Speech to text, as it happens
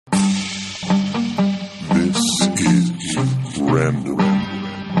Random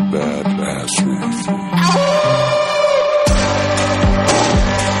Badassery.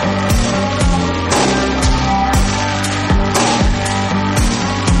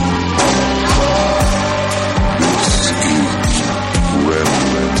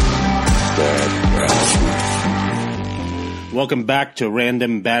 Welcome back to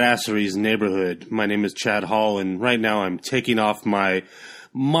Random Badassery's neighborhood. My name is Chad Hall, and right now I'm taking off my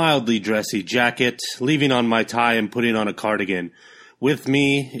mildly dressy jacket, leaving on my tie and putting on a cardigan. With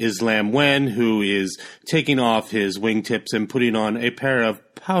me is Lam Wen, who is taking off his wingtips and putting on a pair of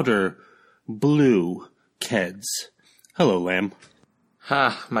powder blue Keds. Hello, Lam.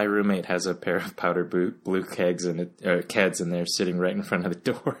 My roommate has a pair of powder blue Keds, and they're sitting right in front of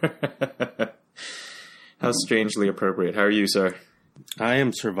the door. How strangely appropriate. How are you, sir? I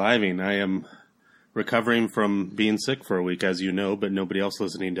am surviving. I am recovering from being sick for a week, as you know, but nobody else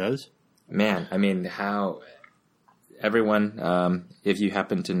listening does. Man, I mean, how... Everyone, if you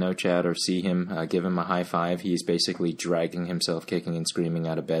happen to know Chad or see him, give him a high five. He's basically dragging himself, kicking and screaming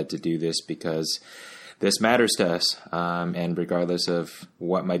out of bed to do this because this matters to us. And regardless of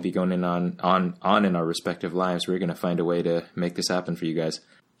what might be going on in our respective lives, we're going to find a way to make this happen for you guys.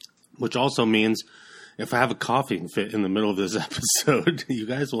 Which also means... if I have a coughing fit in the middle of this episode, you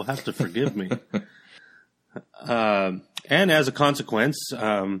guys will have to forgive me. And as a consequence,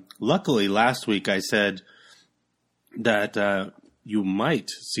 luckily last week I said that you might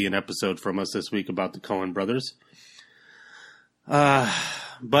see an episode from us this week about the Coen brothers.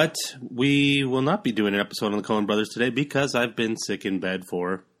 But we will not be doing an episode on the Coen brothers today because I've been sick in bed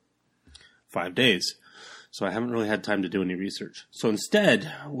for 5 days. So I haven't really had time to do any research. So instead,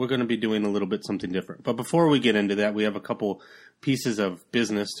 we're going to be doing a little bit something different. But before we get into that, we have a couple pieces of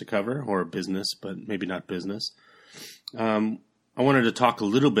business to cover, or business, but maybe not business. I wanted to talk a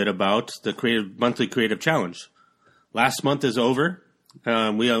little bit about the monthly creative challenge. Last month is over.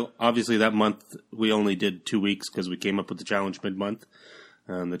 Obviously that month we only did 2 weeks because we came up with the challenge mid-month.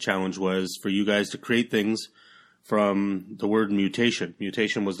 The challenge was for you guys to create things from the word mutation.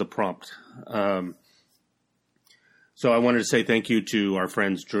 Mutation was the prompt. So I wanted to say thank you to our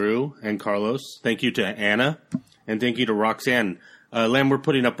friends Drew and Carlos. Thank you to Anna. And thank you to Roxanne. Lam, we're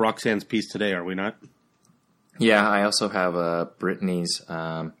putting up Roxanne's piece today, are we not? Yeah, I also have Brittany's.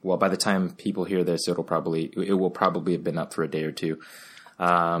 Well, by the time people hear this, it will probably have been up for a day or two.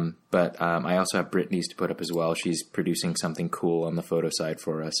 But I also have Brittany's to put up as well. She's producing something cool on the photo side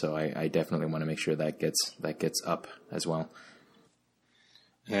for us, so I definitely want to make sure that gets up as well.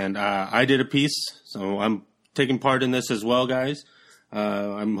 And I did a piece, so I'm taking part in this as well, guys.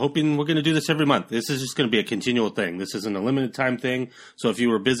 I'm hoping we're going to do this every month. This is just going to be a continual thing. This isn't a limited time thing. So if you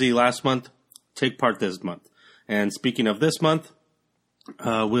were busy last month, take part this month. And speaking of this month,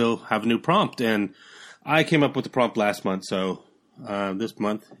 we'll have a new prompt. And I came up with the prompt last month. So this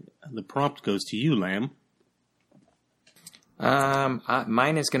month, the prompt goes to you, Lam.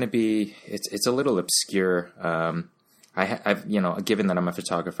 Mine is going to be, it's a little obscure. I've given that I'm a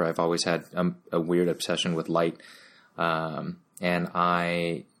photographer, I've always had a weird obsession with light, and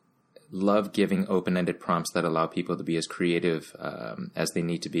I love giving open-ended prompts that allow people to be as creative as they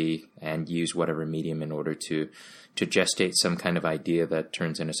need to be and use whatever medium in order to gestate some kind of idea that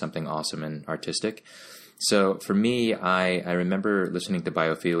turns into something awesome and artistic. So for me, I remember listening to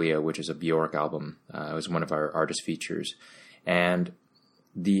Biophilia, which is a Bjork album. It was one of our artist features, and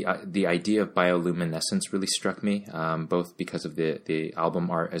the idea of bioluminescence really struck me, both because of the album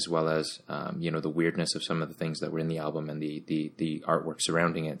art as well as the weirdness of some of the things that were in the album and the artwork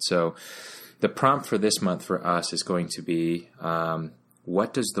surrounding it. So the prompt for this month for us is going to be,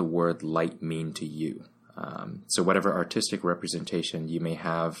 what does the word light mean to you? So whatever artistic representation you may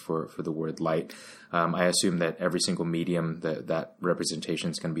have for the word light, I assume that every single medium that representation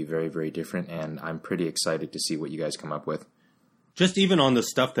is going to be very, very different, and I'm pretty excited to see what you guys come up with. Just even on the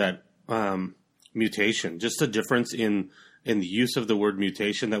stuff that mutation, just the difference in the use of the word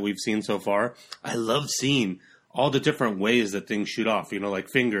mutation that we've seen so far. I love seeing all the different ways that things shoot off, like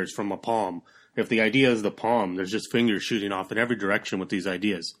fingers from a palm. If the idea is the palm, there's just fingers shooting off in every direction with these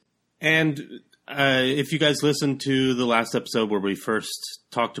ideas. And if you guys listened to the last episode where we first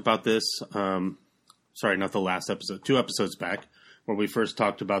talked about this, sorry, not the last episode, 2 episodes back, where we first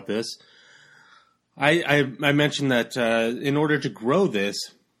talked about this, I mentioned that in order to grow this,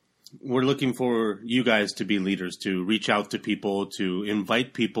 we're looking for you guys to be leaders, to reach out to people, to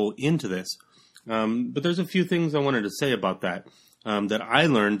invite people into this. But there's a few things I wanted to say about that. that I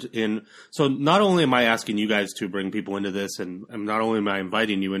learned in. So not only am I asking you guys to bring people into this, and not only am I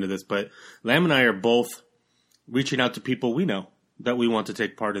inviting you into this, but Lam and I are both reaching out to people we know that we want to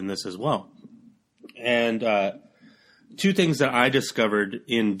take part in this as well. And two things that I discovered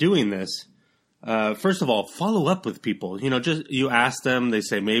in doing this. First of all, follow up with people. Just you ask them, they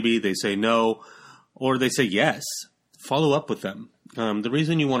say maybe, they say no, or they say yes. Follow up with them. The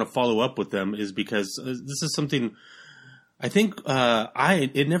reason you want to follow up with them is because this is something I think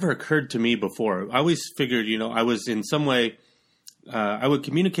it never occurred to me before. I always figured, I was in some way, I would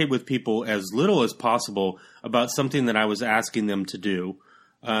communicate with people as little as possible about something that I was asking them to do,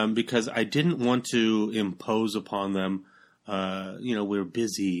 because I didn't want to impose upon them. We're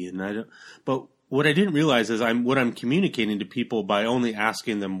busy, and but what I didn't realize is what I'm communicating to people by only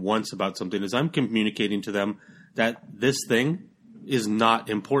asking them once about something is I'm communicating to them that this thing is not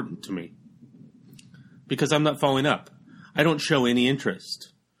important to me because I'm not following up. I don't show any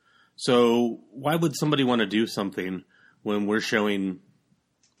interest. So why would somebody want to do something when we're showing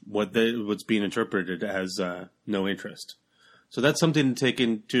what's being interpreted as no interest? So that's something to take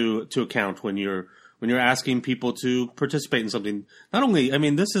into account when you're asking people to participate in something. Not only,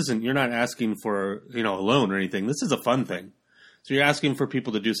 you're not asking for, a loan or anything. This is a fun thing. So you're asking for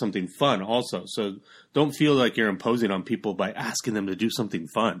people to do something fun also. So don't feel like you're imposing on people by asking them to do something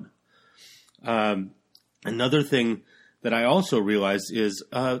fun. Another thing that I also realized is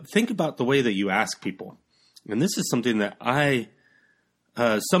think about the way that you ask people. And this is something that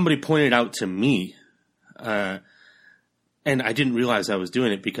somebody pointed out to me, and I didn't realize I was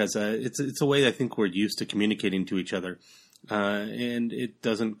doing it because it's a way I think we're used to communicating to each other, and it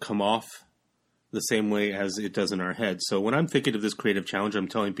doesn't come off the same way as it does in our heads. So when I'm thinking of this creative challenge, I'm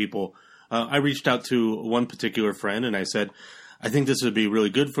telling people, I reached out to one particular friend and I said, I think this would be really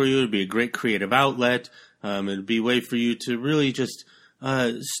good for you. It'd be a great creative outlet. It'd be a way for you to really just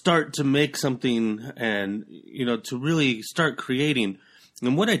start to make something and, to really start creating.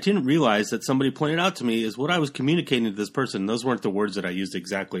 And what I didn't realize that somebody pointed out to me is what I was communicating to this person. Those weren't the words that I used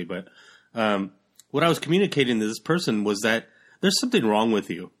exactly, but what I was communicating to this person was that there's something wrong with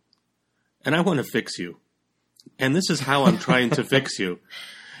you, and I want to fix you. And this is how I'm trying to fix you.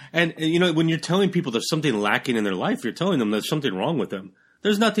 And, when you're telling people there's something lacking in their life, you're telling them there's something wrong with them.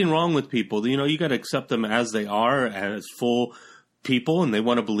 There's nothing wrong with people. You got to accept them as they are, as full people, and they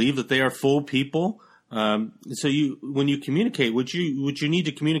want to believe that they are full people. So when you communicate, what you need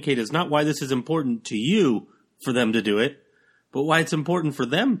to communicate is not why this is important to you for them to do it, but why it's important for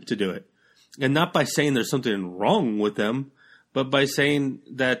them to do it. And not by saying there's something wrong with them, but by saying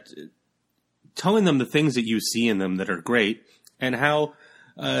that, telling them the things that you see in them that are great and how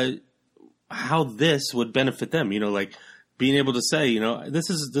this would benefit them, like being able to say, this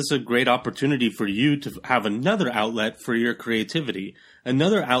is a great opportunity for you to have another outlet for your creativity,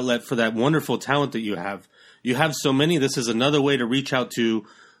 another outlet for that wonderful talent that you have. You have so many. This is another way to reach out to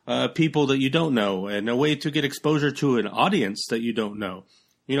people that you don't know, and a way to get exposure to an audience that you don't know.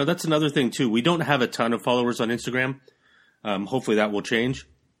 That's another thing too. We don't have a ton of followers on Instagram. Hopefully that will change.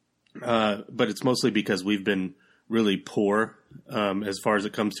 But it's mostly because we've been really poor as far as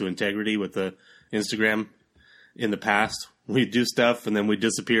it comes to integrity with the Instagram in the past. We do stuff and then we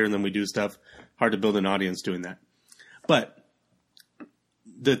disappear and then we do stuff. Hard to build an audience doing that. But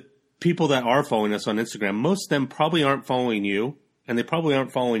the people that are following us on Instagram, most of them probably aren't following you, and they probably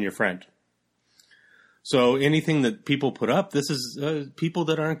aren't following your friend. So anything that people put up, this is people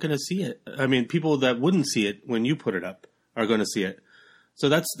that aren't going to see it. People that wouldn't see it when you put it up are going to see it. So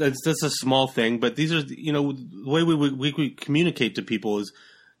that's a small thing, but these are, the way we communicate to people is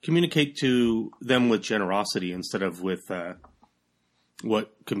communicate to them with generosity instead of with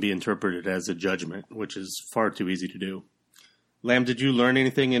what can be interpreted as a judgment, which is far too easy to do. Lamb, did you learn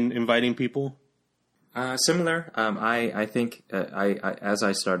anything in inviting people? Similar. I think as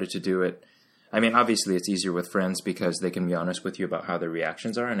I started to do it, obviously it's easier with friends because they can be honest with you about how their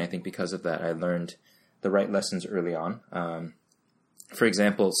reactions are, and I think because of that I learned the right lessons early on. For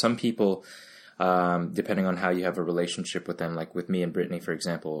example, some people, depending on how you have a relationship with them, like with me and Brittany, for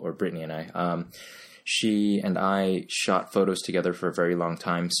example, or Brittany and I, she and I shot photos together for a very long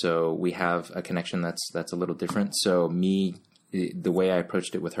time, so we have a connection that's a little different. So the way I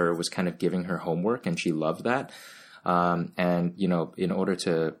approached it with her was kind of giving her homework, and she loved that. And, in order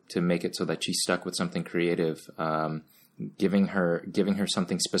to make it so that she stuck with something creative, giving her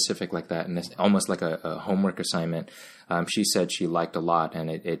something specific like that, and it's almost like a homework assignment, she said she liked a lot, and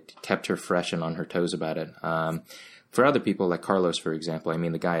it kept her fresh and on her toes about it. For other people, like Carlos, for example,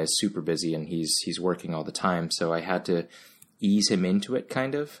 the guy is super busy and he's working all the time, so I had to ease him into it,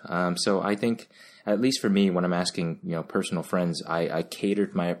 kind of. So I think, at least for me, when I'm asking, personal friends, I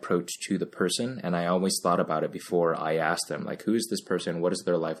catered my approach to the person, and I always thought about it before I asked them, like, who is this person? What does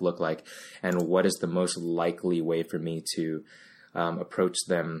their life look like? And what is the most likely way for me to approach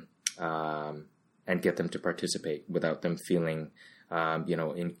them and get them to participate without them feeling,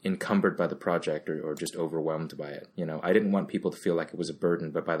 encumbered by the project or just overwhelmed by it. I didn't want people to feel like it was a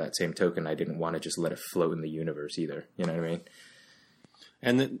burden, but by that same token, I didn't want to just let it float in the universe either. You know what I mean?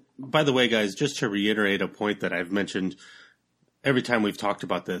 And by the way, guys, just to reiterate a point that I've mentioned every time we've talked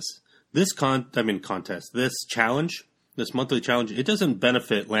about this contest, this challenge, this monthly challenge, it doesn't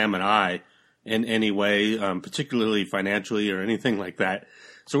benefit Lamb and I in any way, particularly financially or anything like that.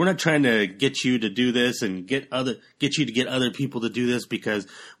 So we're not trying to get you to do this and get you to get other people to do this because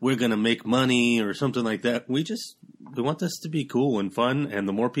we're going to make money or something like that. We want this to be cool and fun. And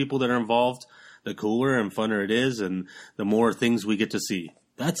the more people that are involved, the cooler and funner it is. And the more things we get to see.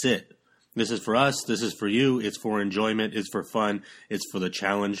 That's it. This is for us. This is for you. It's for enjoyment. It's for fun. It's for the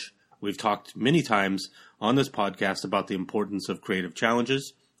challenge. We've talked many times on this podcast about the importance of creative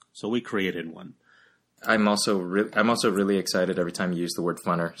challenges. So we created one. I'm also really excited every time you use the word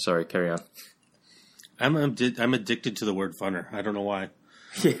funner. Sorry, carry on. I'm addicted to the word funner. I don't know why.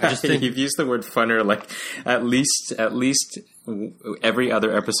 Yeah, I just think you've used the word funner like at least every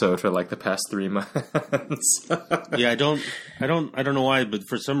other episode for like the past 3 months. Yeah, I don't know why, but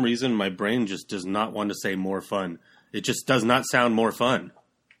for some reason my brain just does not want to say more fun. It just does not sound more fun.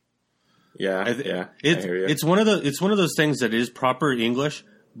 Yeah, I hear you. It's one of those things that is proper English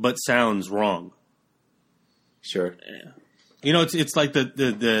but sounds wrong. Sure. It's like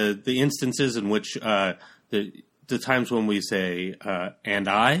the instances in which the times when we say and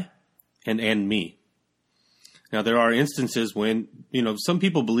I and me. Now there are instances when some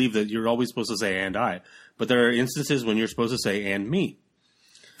people believe that you're always supposed to say and I, but there are instances when you're supposed to say and me.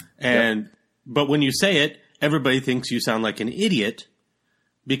 But when you say it, everybody thinks you sound like an idiot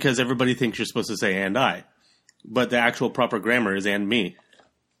because everybody thinks you're supposed to say and I. But the actual proper grammar is and me.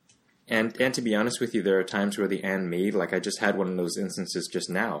 And to be honest with you, there are times where the and me, like I just had one of those instances just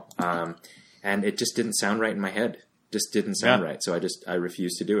now, and it just didn't sound right in my head. Just didn't sound right. So I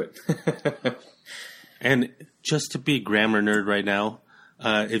refused to do it. And just to be a grammar nerd right now,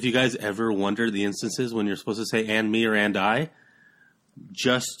 if you guys ever wonder the instances when you're supposed to say and me or and I,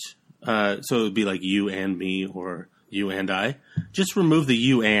 just so it would be like you and me or you and I, just remove the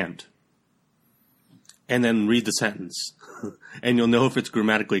you and then read the sentence. And you'll know if it's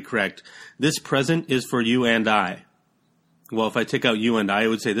grammatically correct. This present is for you and I. Well, if I take out you and I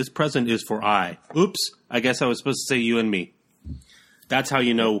would say this present is for I. Oops, I guess I was supposed to say you and me. That's how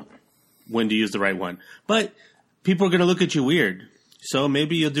you know when to use the right one. But people are going to look at you weird. So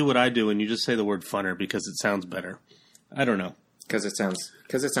maybe you'll do what I do and you just say the word funner because it sounds better. I don't know. Because it sounds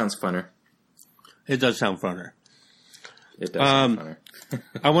funner. It does sound funner. It does sound funner.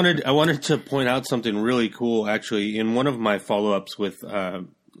 I wanted to point out something really cool, actually. In one of my follow-ups with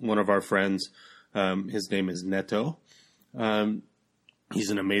one of our friends, his name is Neto. He's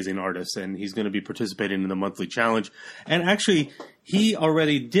an amazing artist, and he's going to be participating in the monthly challenge. And actually, he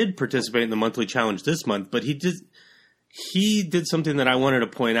already did participate in the monthly challenge this month, but he did something that I wanted to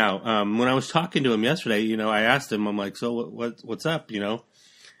point out. When I was talking to him yesterday, I asked him, I'm like, so what's up,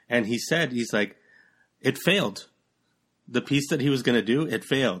 And he's like, it failed. The piece that he was going to do, it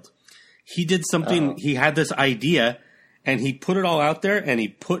failed. He did something. He had this idea, and he put it all out there, and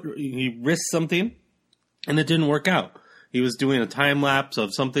he risked something, and it didn't work out. He was doing a time lapse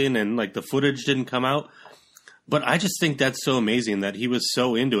of something, and like the footage didn't come out. But I just think that's so amazing that he was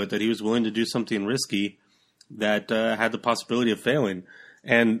so into it that he was willing to do something risky that had the possibility of failing.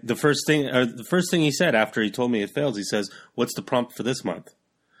 And the first thing he said after he told me it fails, he says, "What's the prompt for this month?"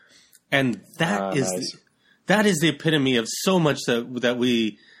 And that is. Nice. That is the epitome of so much that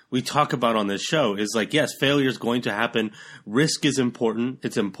we talk about on this show is like, yes, failure is going to happen. Risk is important.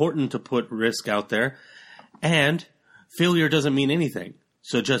 It's important to put risk out there. And failure doesn't mean anything.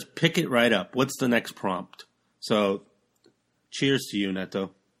 So just pick it right up. What's the next prompt? So cheers to you,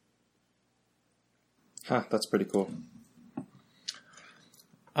 Neto. That's pretty cool.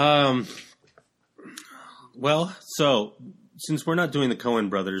 Well, so since we're not doing the Coen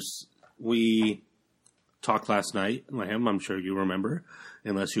brothers, we talked last night, Lamb, I'm sure you remember,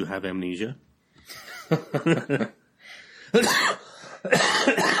 unless you have amnesia.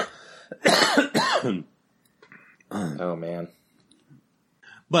 Oh, man.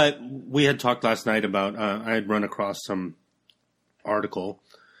 But we had talked last night about, I had run across some article,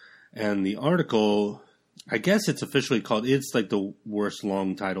 and the article, I guess it's officially called, it's like the worst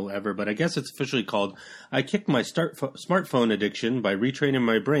long title ever, but I guess it's officially called, I Kicked My Smartphone Addiction by Retraining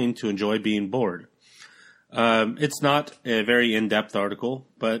My Brain to Enjoy Being Bored. It's not a very in-depth article,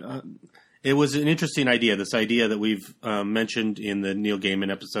 but it was an interesting idea, this idea that we've mentioned in the Neil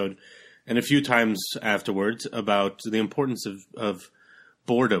Gaiman episode and a few times afterwards about the importance of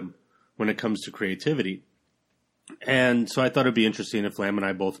boredom when it comes to creativity. And so I thought it'd be interesting if Lamb and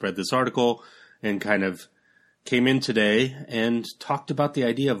I both read this article and kind of came in today and talked about the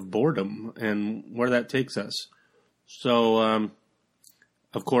idea of boredom and where that takes us. So,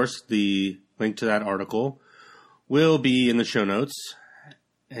 of course, the link to that article will be in the show notes.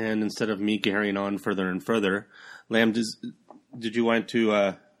 And instead of me carrying on further and further, Lamb, did you want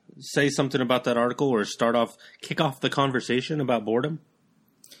to say something about that article or kick off the conversation about boredom?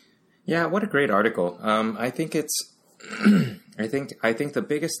 Yeah, what a great article. I think it's, I think the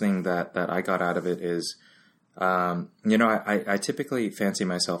biggest thing that I got out of it is, I typically fancy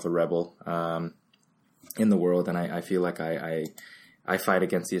myself a rebel, in the world. And I feel like I fight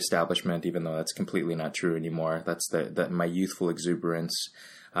against the establishment, even though that's completely not true anymore. That's my youthful exuberance,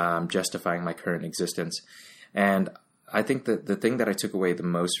 justifying my current existence. And I think that the thing that I took away the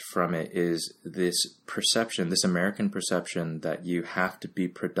most from it is this perception, this American perception that you have to be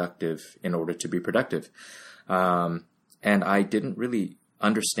productive in order to be productive. And I didn't really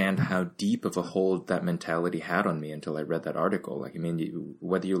understand how deep of a hold that mentality had on me until I read that article. Like, I mean,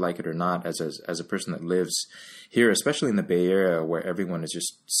 whether you like it or not, as a person that lives here, especially in the Bay Area, where everyone is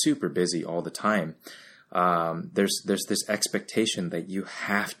just super busy all the time, there's this expectation that you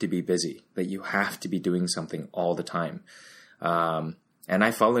have to be busy, that you have to be doing something all the time. And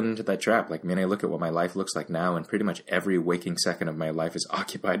I've fallen into that trap. Like, I mean, I look at what my life looks like now, and pretty much every waking second of my life is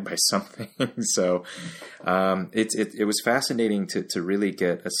occupied by something. So, it was fascinating to really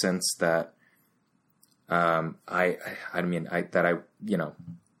get a sense that,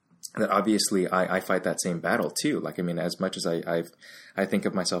 that obviously I fight that same battle too. Like, I mean, as much as I think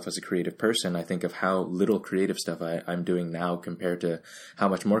of myself as a creative person, I think of how little creative stuff I'm doing now compared to how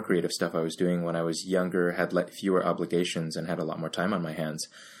much more creative stuff I was doing when I was younger, had fewer obligations, and had a lot more time on my hands,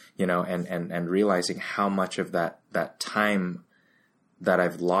 and realizing how much of that time that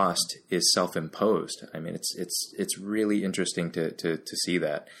I've lost is self-imposed. I mean, it's really interesting to see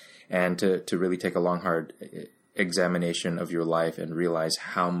that, and to really take a long, hard examination of your life and realize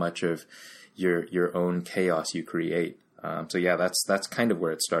how much of your own chaos you create. So yeah, that's kind of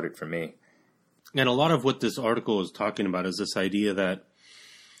where it started for me. And a lot of what this article is talking about is this idea that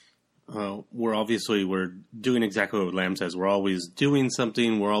we're doing exactly what Lamb says. We're always doing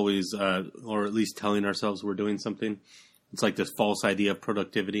something. We're always, or at least telling ourselves we're doing something. It's like this false idea of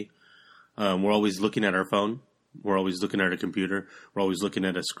productivity. We're always looking at our phone. We're always looking at a computer. We're always looking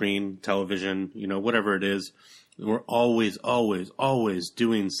at a screen, television, whatever it is. We're always, always, always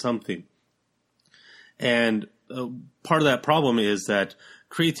doing something. And part of that problem is that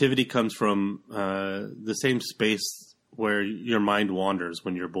creativity comes from the same space where your mind wanders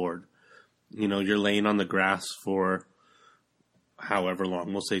when you're bored. You're laying on the grass for however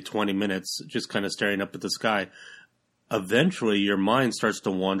long, we'll say 20 minutes, just kind of staring up at the sky. Eventually, your mind starts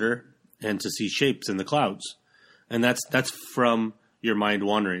to wander and to see shapes in the clouds. And that's from your mind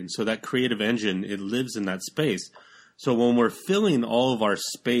wandering. So that creative engine, it lives in that space. So when we're filling all of our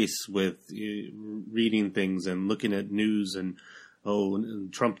space with reading things and looking at news and,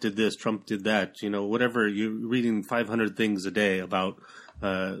 Trump did this, Trump did that, whatever, you're reading 500 things a day about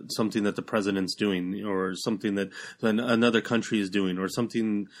something that the president's doing, or something that another country is doing, or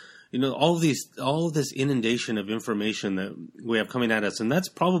something, all of this inundation of information that we have coming at us. And that's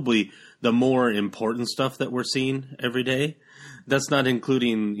probably the more important stuff that we're seeing every day. That's not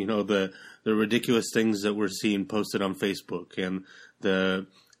including, the ridiculous things that we're seeing posted on Facebook, and the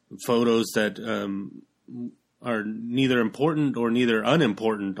photos that are neither important or neither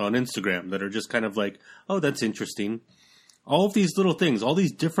unimportant on Instagram, that are just kind of like, oh, that's interesting. All of these little things, all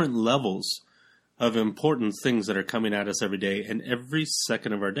these different levels of important things that are coming at us every day, and every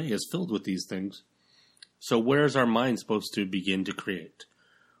second of our day is filled with these things. So where is our mind supposed to begin to create?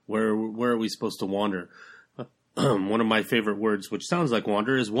 Where are we supposed to wander? One of my favorite words, which sounds like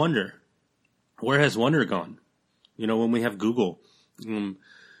wander, is wonder. Where has wonder gone? When we have Google,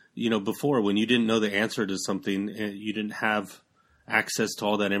 before, when you didn't know the answer to something, you didn't have access to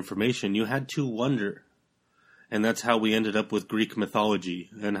all that information, you had to wonder. And that's how we ended up with Greek mythology,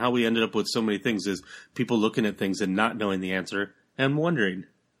 and how we ended up with so many things is people looking at things and not knowing the answer and wondering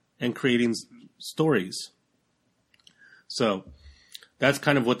and creating stories. So that's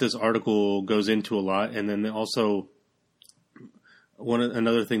kind of what this article goes into a lot. And then also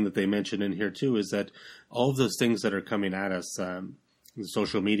another thing that they mentioned in here too is that all of those things that are coming at us, the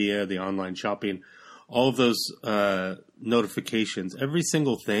social media, the online shopping, all of those notifications, every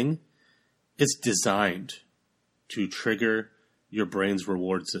single thing is designed to trigger your brain's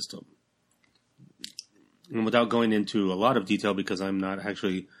reward system. And without going into a lot of detail, because I'm not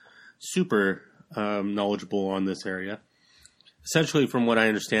actually super knowledgeable on this area, essentially, from what I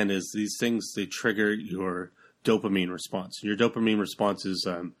understand, is these things, they trigger your dopamine response. Your dopamine response is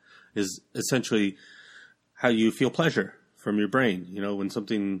essentially how you feel pleasure from your brain. You know, when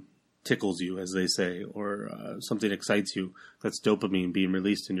something tickles you, as they say, or something excites you, that's dopamine being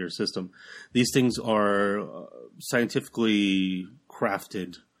released in your system. These things are scientifically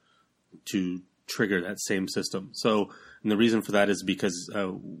crafted to trigger that same system. So, and the reason for that is because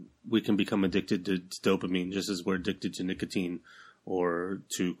we can become addicted to dopamine just as we're addicted to nicotine or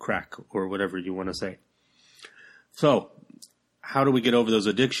to crack or whatever you want to say. So, how do we get over those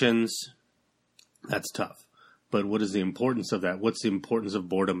addictions? That's tough. But what is the importance of that? What's the importance of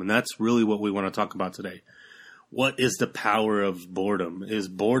boredom? And that's really what we want to talk about today. What is the power of boredom? Is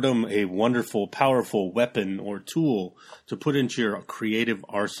boredom a wonderful, powerful weapon or tool to put into your creative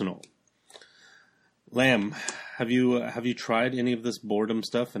arsenal? Lamb, have you tried any of this boredom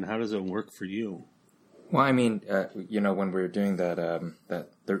stuff, and how does it work for you? Well, I mean, when we were doing that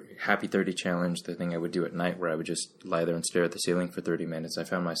Happy 30 challenge, the thing I would do at night where I would just lie there and stare at the ceiling for 30 minutes, I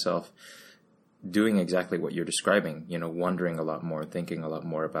found myself doing exactly what you're describing, wondering a lot more, thinking a lot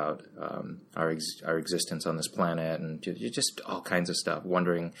more about our existence on this planet, and just all kinds of stuff,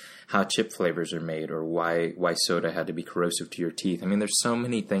 wondering how chip flavors are made or why soda had to be corrosive to your teeth. I mean, there's so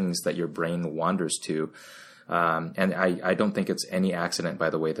many things that your brain wanders to. And I don't think it's any accident, by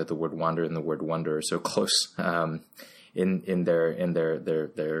the way, that the word wander and the word wonder are so close in their I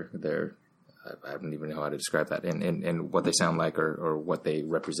don't even know how to describe that, in what they sound like or what they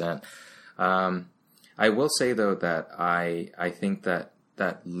represent. I will say, though, that I think that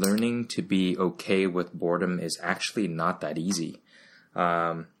learning to be okay with boredom is actually not that easy.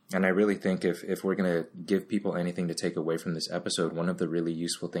 And I really think if we're going to give people anything to take away from this episode, one of the really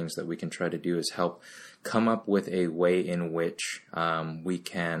useful things that we can try to do is help come up with a way in which we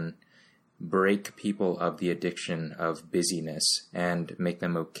can break people of the addiction of busyness and make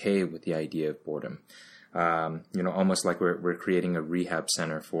them okay with the idea of boredom. Almost like we're creating a rehab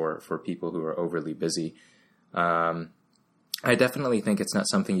center for people who are overly busy. I definitely think it's not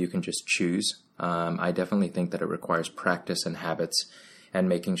something you can just choose. I definitely think that it requires practice and habits and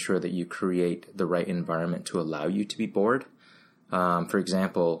making sure that you create the right environment to allow you to be bored. For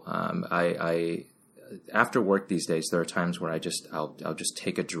example, I after work these days, there are times where I'll just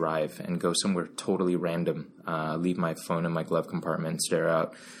take a drive and go somewhere totally random, leave my phone in my glove compartment and stare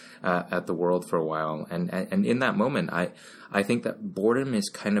out at the world for a while. And in that moment, I think that boredom is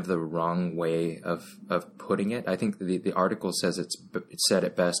kind of the wrong way of putting it. I think the article says it said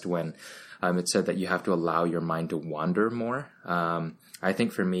it best when it said that you have to allow your mind to wander more. I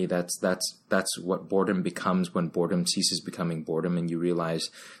think for me, that's what boredom becomes when boredom ceases becoming boredom, and you realize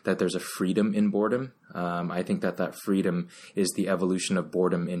that there's a freedom in boredom. I think that freedom is the evolution of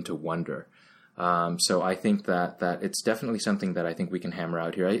boredom into wonder. So I think that it's definitely something that I think we can hammer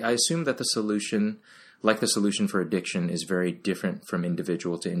out here. I assume that the solution, like the solution for addiction, is very different from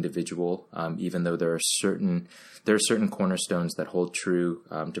individual to individual, even though there are certain cornerstones that hold true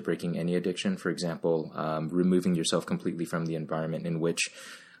to breaking any addiction. For example, removing yourself completely from the environment in which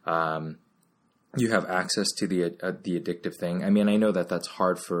you have access to the addictive thing. I mean, I know that that's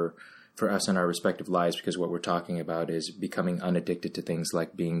hard for us in our respective lives, because what we're talking about is becoming unaddicted to things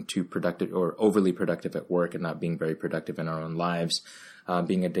like being too productive or overly productive at work and not being very productive in our own lives.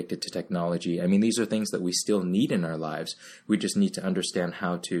 Being addicted to technology. I mean, these are things that we still need in our lives. We just need to understand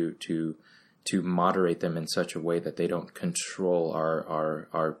how to moderate them in such a way that they don't control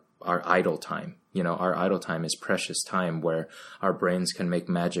our idle time. Our idle time is precious time where our brains can make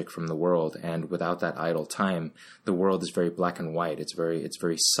magic from the world, and without that idle time, the world is very black and white. It's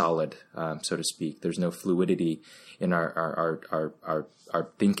very solid, so to speak. There's no fluidity in our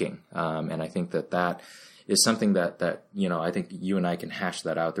thinking, and I think that is something that I think you and I can hash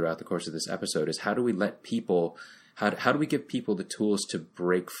that out throughout the course of this episode. Is how do we let people, how do we give people the tools to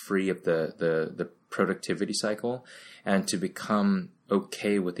break free of the productivity cycle and to become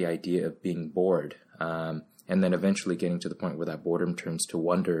okay with the idea of being bored, and then eventually getting to the point where that boredom turns to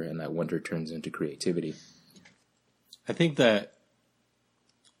wonder, and that wonder turns into creativity. I think that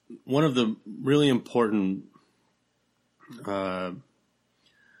one of the really important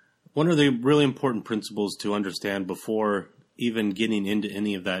principles to understand before even getting into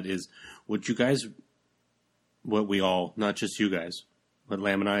any of that is what we all, not just you guys, but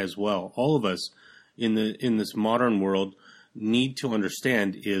Lamb and I as well, all of us in this modern world need to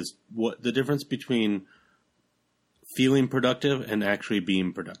understand is what the difference between feeling productive and actually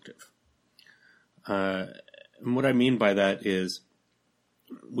being productive. And what I mean by that is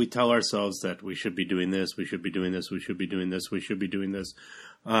we tell ourselves that we should be doing this, we should be doing this, we should be doing this, we should be doing this.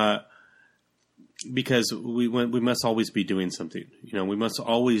 because we must always be doing something. We must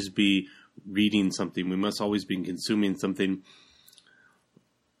always be reading something. We must always be consuming something,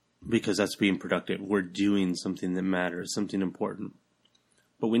 because that's being productive. We're doing something that matters, something important.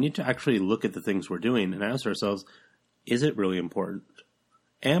 But we need to actually look at the things we're doing and ask ourselves, is it really important?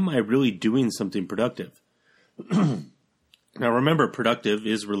 Am I really doing something productive? Now remember, productive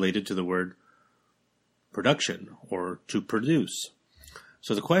is related to the word production, or to produce.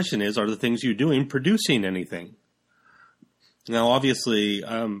 So the question is, are the things you're doing producing anything? Now obviously,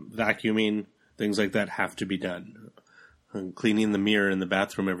 vacuuming, things like that have to be done. And cleaning the mirror in the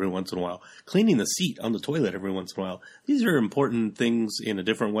bathroom every once in a while. Cleaning the seat on the toilet every once in a while. These are important things in a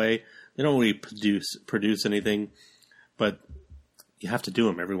different way. They don't really produce anything, but you have to do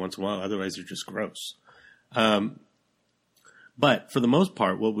them every once in a while. Otherwise, they're just gross. But for the most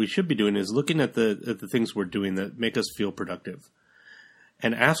part, what we should be doing is looking at the things we're doing that make us feel productive,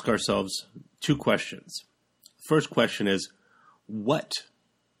 and ask ourselves two questions. First question is, what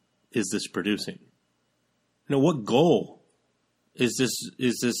is this producing? What goal is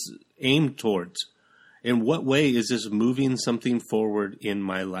this aimed towards? In what way is this moving something forward in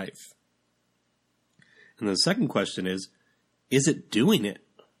my life? And the second question is it doing it?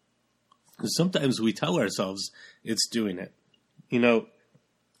 Because sometimes we tell ourselves it's doing it.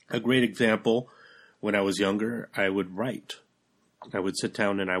 A great example, when I was younger, I would write. I would sit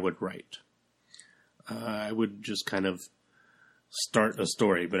down and I would write. I would just kind of start a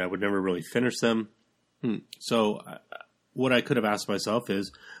story, but I would never really finish them. So what I could have asked myself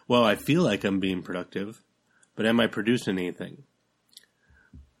is, well, I feel like I'm being productive, but am I producing anything?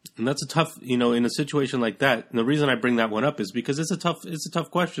 And that's a tough, in a situation like that. And the reason I bring that one up is because it's a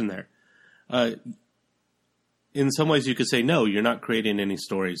tough question there. In some ways you could say, no, you're not creating any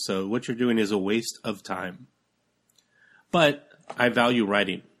stories. So what you're doing is a waste of time. But I value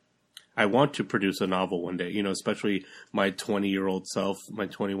writing. I want to produce a novel one day, especially my 20-year-old self, my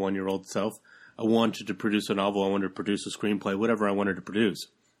 21-year-old self. I wanted to produce a novel. I wanted to produce a screenplay, whatever I wanted to produce.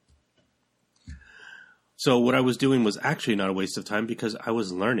 So what I was doing was actually not a waste of time, because I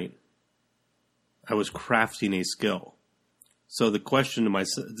was learning. I was crafting a skill. So the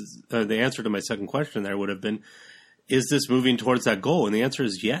answer to my second question there would have been, is this moving towards that goal? And the answer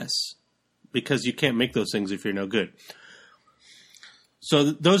is yes, because you can't make those things if you're no good.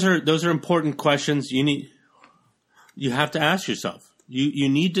 So those are important questions you have to ask yourself. You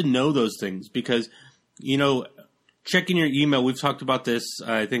need to know those things, because, checking your email, we've talked about this,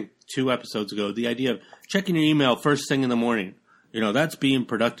 I think 2 episodes ago, the idea of checking your email first thing in the morning. That's being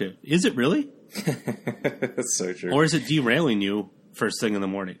productive. Is it really? That's so true. Or is it derailing you first thing in the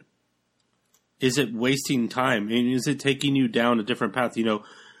morning? Is it wasting time? Is it taking you down a different path?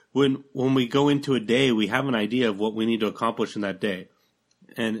 When we go into a day, we have an idea of what we need to accomplish in that day.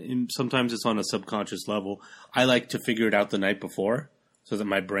 And sometimes it's on a subconscious level. I like to figure it out the night before so that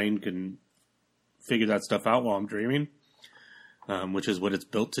my brain can figure that stuff out while I'm dreaming, which is what it's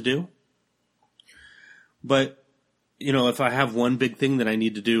built to do. But, if I have one big thing that I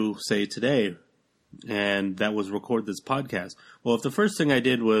need to do, say today, and that was record this podcast. Well, if the first thing I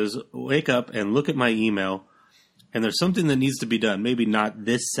did was wake up and look at my email, and there's something that needs to be done, maybe not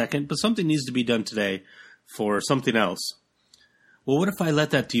this second, but something needs to be done today for something else. Well, what if I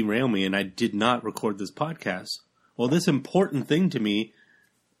let that derail me and I did not record this podcast? Well, this important thing to me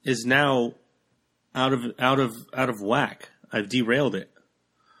is now out of whack. I've derailed it.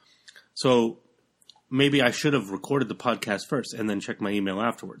 So maybe I should have recorded the podcast first and then checked my email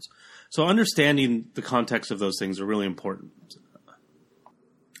afterwards. So understanding the context of those things are really important.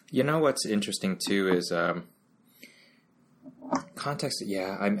 What's interesting too is context.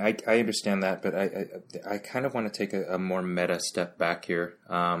 Yeah, I understand that, but I kind of want to take a more meta step back here,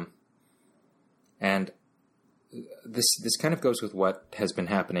 and this kind of goes with what has been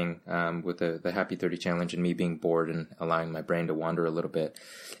happening with the Happy 30 Challenge and me being bored and allowing my brain to wander a little bit.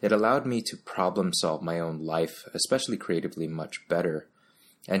 It allowed me to problem solve my own life, especially creatively, much better,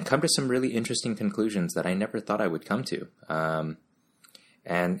 and come to some really interesting conclusions that I never thought I would come to.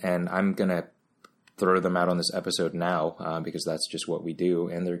 And I'm gonna throw them out on this episode now because that's just what we do,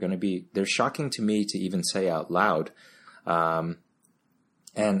 and they're shocking to me to even say out loud, and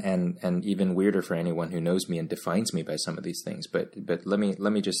even weirder for anyone who knows me and defines me by some of these things. But let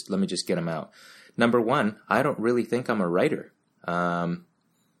me just get them out. Number one, I don't really think I'm a writer. I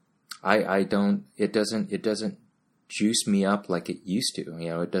don't. It doesn't juice me up like it used to.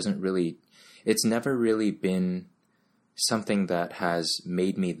 It doesn't really. It's never really been something that has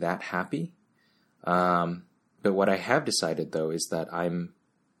made me that happy. But what I have decided, though, is that I'm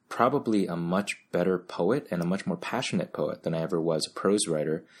probably a much better poet and a much more passionate poet than I ever was a prose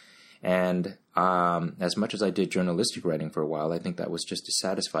writer. And as much as I did journalistic writing for a while, I think that was just to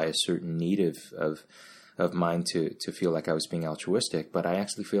satisfy a certain need of mine to feel like I was being altruistic. But I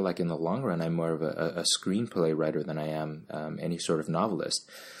actually feel like in the long run, I'm more of a screenplay writer than I am any sort of novelist.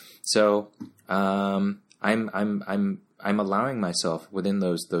 So I'm allowing myself within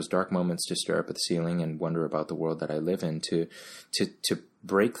those dark moments to stare up at the ceiling and wonder about the world that I live in, to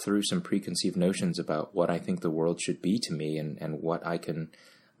break through some preconceived notions about what I think the world should be to me, and what I can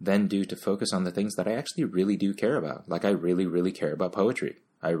then do to focus on the things that I actually really do care about. Like, I really, really care about poetry.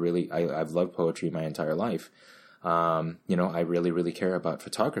 I've loved poetry my entire life. I really, really care about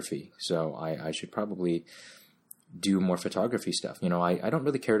photography. So I should probably do more photography stuff. I don't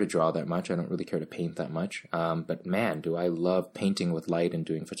really care to draw that much. I don't really care to paint that much. But man, do I love painting with light and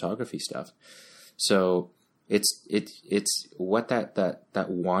doing photography stuff. So it's what that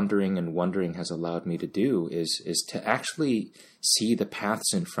wandering and wondering has allowed me to do is to actually see the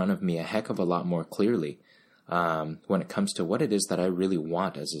paths in front of me a heck of a lot more clearly, when it comes to what it is that I really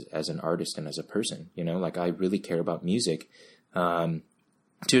want as an artist and as a person. Like, I really care about music,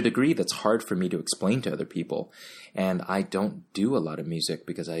 to a degree that's hard for me to explain to other people. And I don't do a lot of music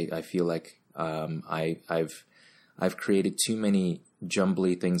because I feel like I've created too many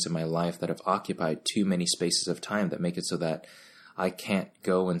jumbly things in my life that have occupied too many spaces of time that make it so that I can't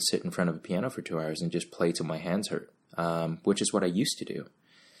go and sit in front of a piano for 2 hours and just play till my hands hurt, which is what I used to do.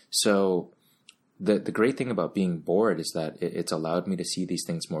 So the great thing about being bored is that it's allowed me to see these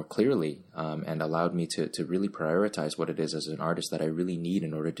things more clearly, and allowed me to really prioritize what it is as an artist that I really need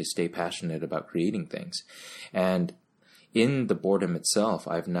in order to stay passionate about creating things. And in the boredom itself,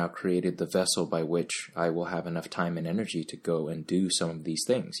 I've now created the vessel by which I will have enough time and energy to go and do some of these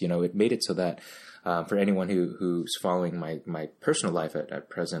things. It made it so that for anyone who's following my personal life at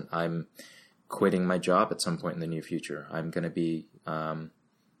present, I'm quitting my job at some point in the near future. I'm going to be, and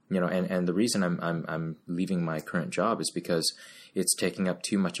the reason I'm leaving my current job is because it's taking up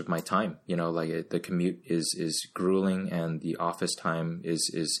too much of my time. The commute is grueling and the office time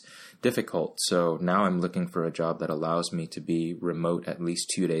is difficult. So now I'm looking for a job that allows me to be remote at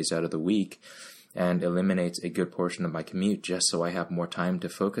least 2 days out of the week and eliminates a good portion of my commute, just so I have more time to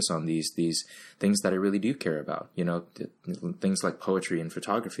focus on these things that I really do care about. Things like poetry and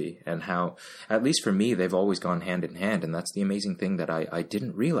photography, and how, at least for me, they've always gone hand in hand. And that's the amazing thing that I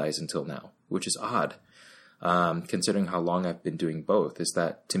didn't realize until now, which is odd, considering how long I've been doing both, is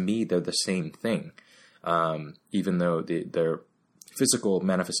that to me, they're the same thing. Even though their physical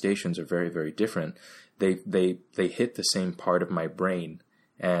manifestations are very, very different, they hit the same part of my brain.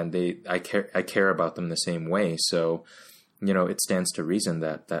 And I care about them the same way. So, it stands to reason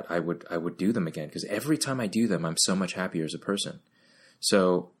that I would do them again, because every time I do them, I'm so much happier as a person.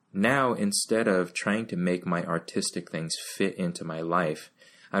 So now, instead of trying to make my artistic things fit into my life,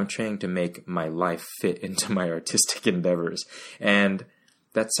 I'm trying to make my life fit into my artistic endeavors. And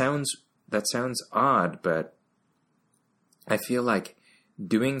that sounds odd, but I feel like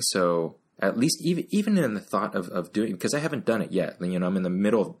doing so, at least even in the thought of doing, because I haven't done it yet. I'm in the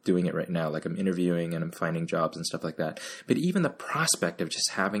middle of doing it right now. Like, I'm interviewing and I'm finding jobs and stuff like that. But even the prospect of just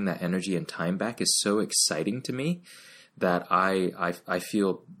having that energy and time back is so exciting to me that I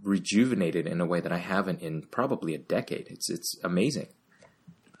feel rejuvenated in a way that I haven't in probably a decade. It's amazing.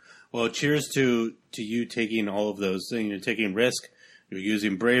 Well, cheers to you taking all of those things. You're taking risk. You're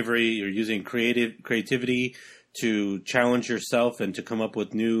using bravery. You're using creativity to challenge yourself and to come up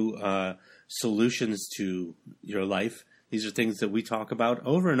with new solutions to your life. These are things that we talk about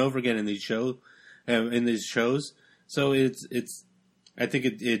over and over again in these shows. So I think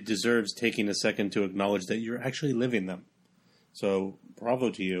it deserves taking a second to acknowledge that you're actually living them. So bravo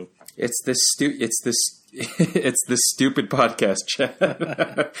to you. It's this stupid podcast, Chad.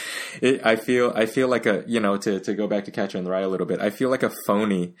 I feel like to go back to Catcher in the Rye a little bit. I feel like a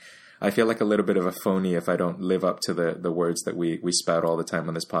phony. I feel like a little bit of a phony if I don't live up to the words that we spout all the time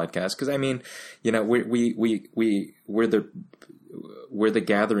on this podcast. Because I mean, we're the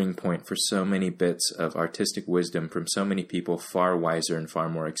gathering point for so many bits of artistic wisdom from so many people far wiser and far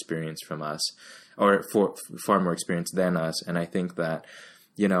more experienced from us, or far more experienced than us. And I think that,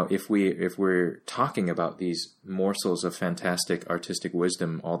 if we're talking about these morsels of fantastic artistic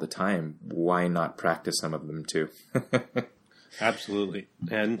wisdom all the time, why not practice some of them too? Absolutely.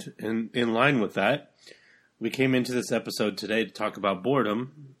 And in line with that, we came into this episode today to talk about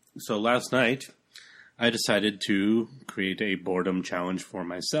boredom. So last night, I decided to create a boredom challenge for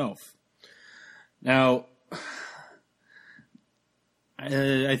myself. Now,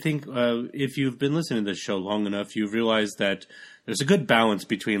 I think if you've been listening to this show long enough, you've realized that there's a good balance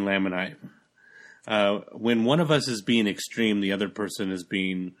between Lamb and I. When one of us is being extreme, the other person is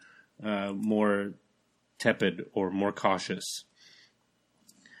being more tepid or more cautious.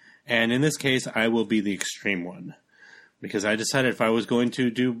 And in this case, I will be the extreme one. Because I decided if I was going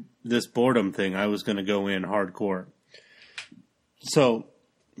to do this boredom thing, I was going to go in hardcore. So,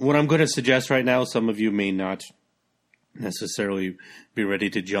 what I'm going to suggest right now, some of you may not necessarily be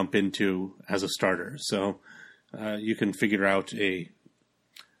ready to jump into as a starter. So, you can figure out a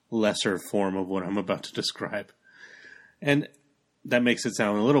lesser form of what I'm about to describe. And that makes it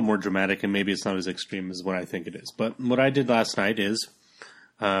sound a little more dramatic, and maybe it's not as extreme as what I think it is. But what I did last night is,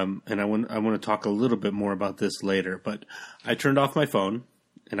 and I want to talk a little bit more about this later, but I turned off my phone,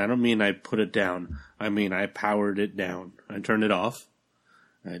 and I don't mean I put it down. I mean I powered it down. I turned it off.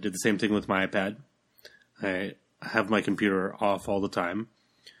 I did the same thing with my iPad. I have my computer off all the time.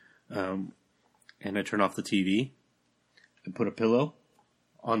 And I turn off the TV. I put a pillow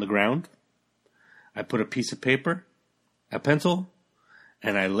on the ground. I put a piece of paper, a pencil,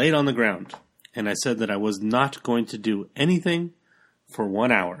 and I laid on the ground. And I said that I was not going to do anything for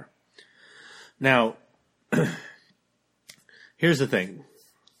 1 hour. Now, here's the thing.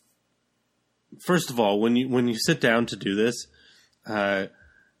 First of all, when you sit down to do this,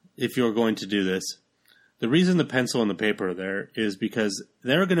 if you're going to do this, the reason the pencil and the paper are there is because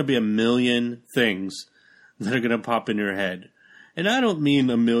there are going to be a million things that are going to pop in your head. And I don't mean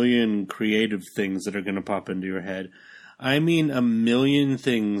a million creative things that are going to pop into your head. I mean a million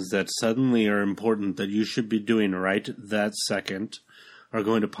things that suddenly are important that you should be doing right that second are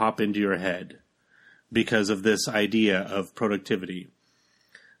going to pop into your head because of this idea of productivity.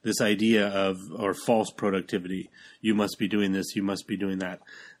 This idea of, or false productivity. You must be doing this, you must be doing that.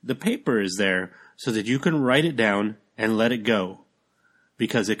 The paper is there so that you can write it down and let it go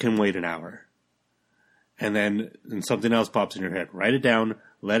because it can wait an hour. And then something else pops in your head. Write it down,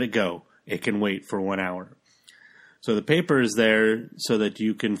 let it go. It can wait for 1 hour. So the paper is there so that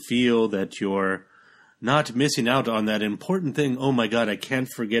you can feel that you're not missing out on that important thing. Oh my God, I can't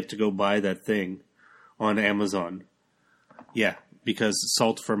forget to go buy that thing on Amazon. Yeah, because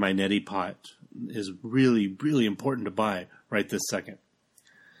salt for my neti pot is really, really important to buy right this second.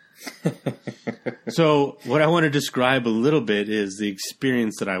 So what I want to describe a little bit is the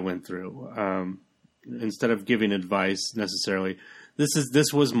experience that I went through. Instead of giving advice necessarily,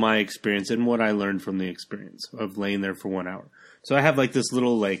 this was my experience and what I learned from the experience of laying there for 1 hour. So I have like this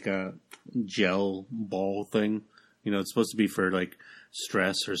little gel ball thing. You know, it's supposed to be for like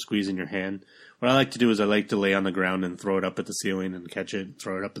stress or squeezing your hand. What I like to do is I like to lay on the ground and throw it up at the ceiling and catch it,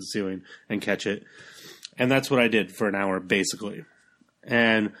 throw it up at the ceiling and catch it. And that's what I did for an hour, basically.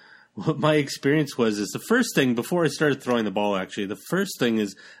 And what my experience was is the first thing, before I started throwing the ball, actually, the first thing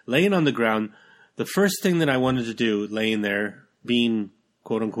is laying on the ground. The first thing that I wanted to do, laying there, being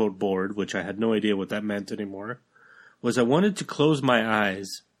quote-unquote bored, which I had no idea what that meant anymore, was I wanted to close my eyes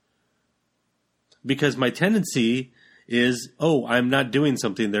because my tendency is, I'm not doing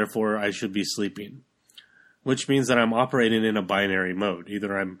something, therefore I should be sleeping, which means that I'm operating in a binary mode.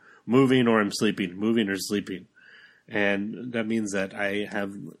 Either I'm moving or I'm sleeping, moving or sleeping. And that means that I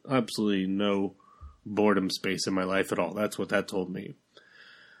have absolutely no boredom space in my life at all. That's what that told me.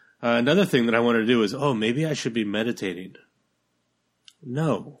 Another thing that I wanted to do is, maybe I should be meditating.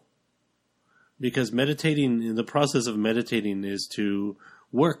 No. Because meditating, the process of meditating is to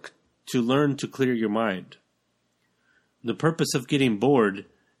work, to learn to clear your mind. The purpose of getting bored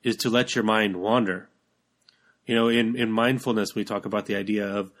is to let your mind wander. You know, in mindfulness, we talk about the idea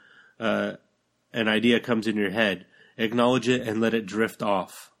of an idea comes in your head. Acknowledge it and let it drift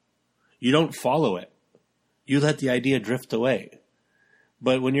off. You don't follow it. You let the idea drift away.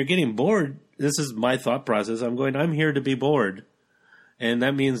 But when you're getting bored, this is my thought process. I'm here to be bored. And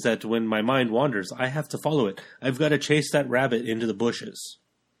that means that when my mind wanders, I have to follow it. I've got to chase that rabbit into the bushes.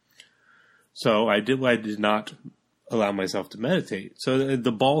 So I did not allow myself to meditate. So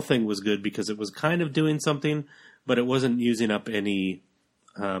the ball thing was good because it was kind of doing something, but it wasn't using up any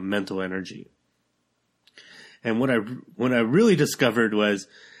mental energy. And what I really discovered was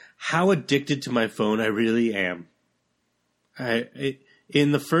how addicted to my phone I really am.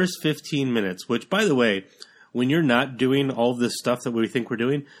 In the first 15 minutes, which, by the way, when you're not doing all this stuff that we think we're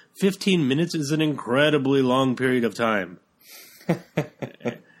doing, 15 minutes is an incredibly long period of time.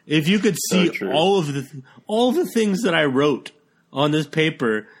 If you could see all of the things that I wrote on this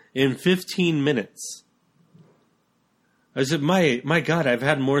paper in 15 minutes, I said, my God, I've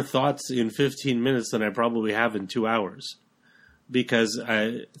had more thoughts in 15 minutes than I probably have in 2 hours because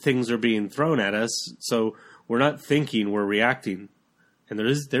things are being thrown at us. So we're not thinking, we're reacting. And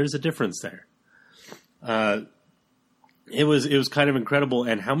there's a difference there. It was kind of incredible.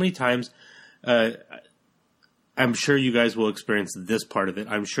 And how many times, I'm sure you guys will experience this part of it.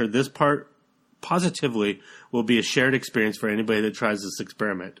 I'm sure this part positively will be a shared experience for anybody that tries this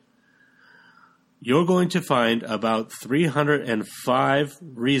experiment. You're going to find about 305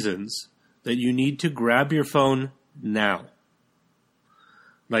 reasons that you need to grab your phone now.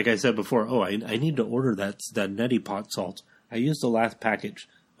 Like I said before, I need to order that neti pot salt. I used the last package.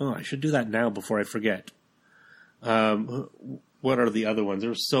 I should do that now before I forget. What are the other ones?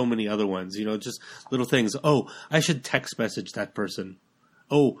 There's so many other ones, just little things. I should text message that person.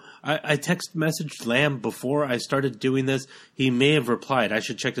 I text messaged Lamb before I started doing this. He may have replied. I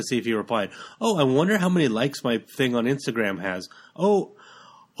should check to see if he replied. I wonder how many likes my thing on Instagram has. Oh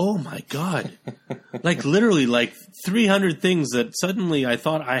my God. Literally 300 things that suddenly I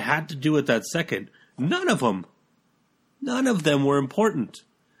thought I had to do at that second. None of them were important.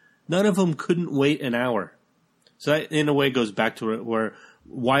 None of them couldn't wait an hour. So that, in a way, goes back to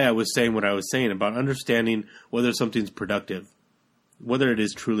why I was saying what I was saying about understanding whether something's productive, whether it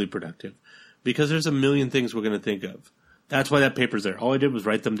is truly productive. Because there's a million things we're going to think of. That's why that paper's there. All I did was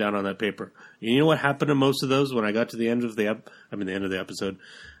write them down on that paper. And you know what happened to most of those when I got to the end of the episode?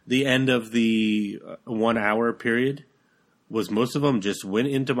 The end of the 1 hour period was most of them just went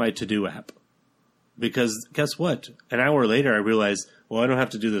into my to-do app. Because guess what? An hour later I realized, I don't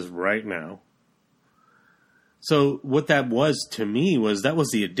have to do this right now. So what that was to me was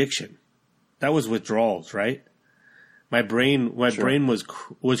the addiction. That was withdrawals, right? My brain was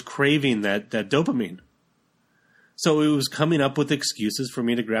craving that dopamine. So it was coming up with excuses for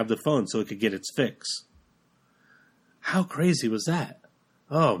me to grab the phone so it could get its fix. How crazy was that?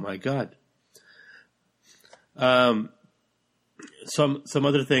 Oh my God. Some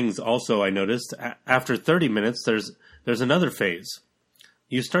other things also I noticed. After 30 minutes, there's another phase.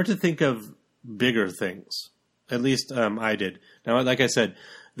 You start to think of bigger things. At least I did. Now, like I said,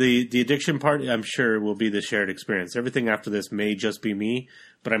 the addiction part, I'm sure, will be the shared experience. Everything after this may just be me,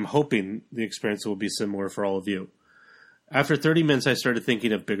 but I'm hoping the experience will be similar for all of you. After 30 minutes, I started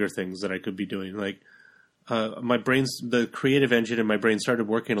thinking of bigger things that I could be doing. The creative engine in my brain started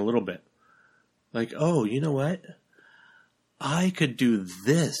working a little bit. You know what? I could do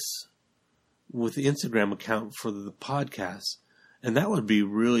this with the Instagram account for the podcast, and that would be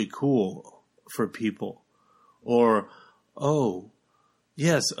really cool for people. Or,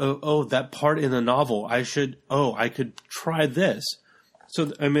 that part in the novel, I could try this.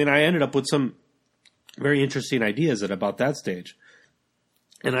 So, I ended up with some very interesting ideas at about that stage.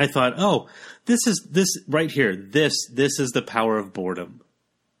 And I thought, this right here, this is the power of boredom.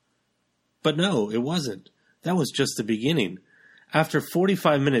 But no, it wasn't. That was just the beginning. After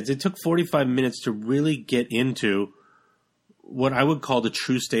 45 minutes, it took 45 minutes to really get into what I would call the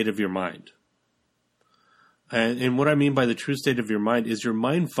true state of your mind. And what I mean by the true state of your mind is your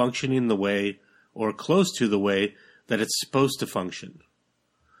mind functioning the way, or close to the way, that it's supposed to function,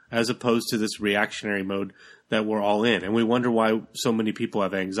 as opposed to this reactionary mode that we're all in. And we wonder why so many people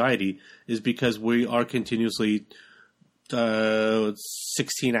have anxiety, is because we are continuously 16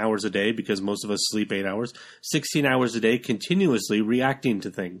 hours a day, because most of us sleep 8 hours, 16 hours a day continuously reacting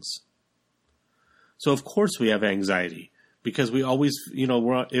to things. So of course we have anxiety. Because we always,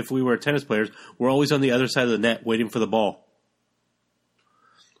 if we were tennis players, we're always on the other side of the net waiting for the ball.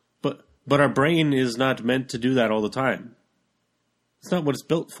 But our brain is not meant to do that all the time. It's not what it's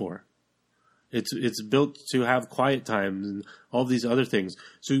built for. It's built to have quiet times and all these other things.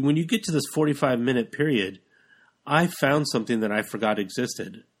 So when you get to this 45-minute period, I found something that I forgot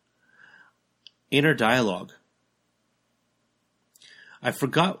existed. Inner dialogue. I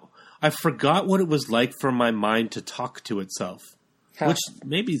forgot what it was like for my mind to talk to itself. Which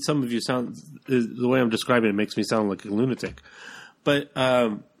maybe some of you the way I'm describing it makes me sound like a lunatic. But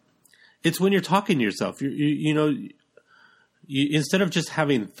it's when you're talking to yourself. You instead of just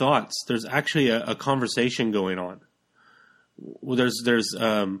having thoughts, there's actually a conversation going on.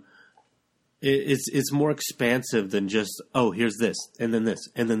 It's more expansive than just, here's this, and then this,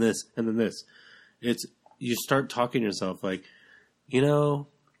 and then this, and then this. You start talking to yourself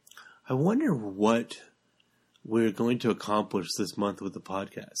I wonder what we're going to accomplish this month with the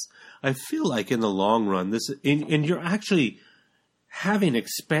podcast. I feel like in the long run, and you're actually having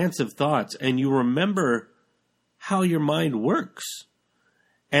expansive thoughts, and you remember how your mind works.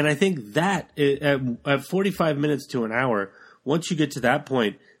 And I think that at 45 minutes to an hour, once you get to that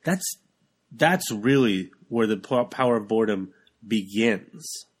point, that's really where the power of boredom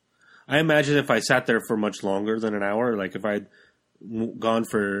begins. I imagine if I sat there for much longer than an hour, like if I'd gone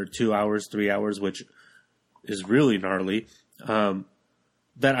for 2 hours, 3 hours, which is really gnarly, that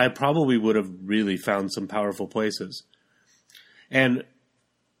I probably would have really found some powerful places. And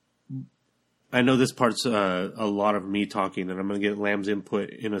I know this part's a lot of me talking, and I'm going to get Lamb's input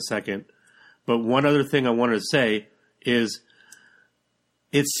in a second. But one other thing I wanted to say is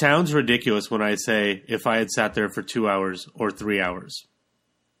it sounds ridiculous when I say if I had sat there for 2 hours or 3 hours.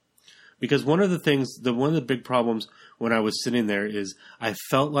 Because one of the big problems when I was sitting there is I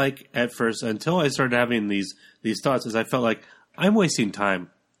felt like at first, until I started having these thoughts, is I felt like I'm wasting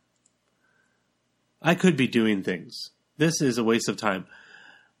time. I could be doing things. This is a waste of time.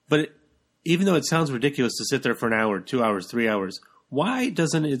 But even though it sounds ridiculous to sit there for an hour, 2 hours, 3 hours, why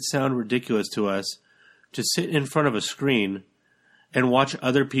doesn't it sound ridiculous to us to sit in front of a screen and watch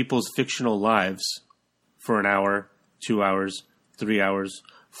other people's fictional lives for an hour, 2 hours, 3 hours,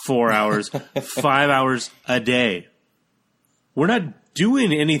 4 hours, 5 hours a day? We're not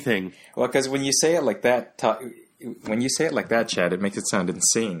doing anything. Well, because when you say it like that, Chad, it makes it sound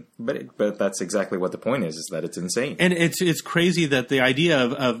insane. But that's exactly what the point is that it's insane. And it's crazy that the idea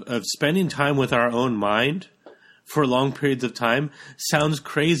of spending time with our own mind for long periods of time sounds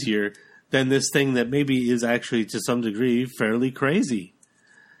crazier than this thing that maybe is actually to some degree fairly crazy.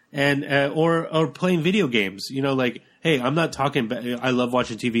 And or playing video games. You know, like, hey, I'm not talking. I love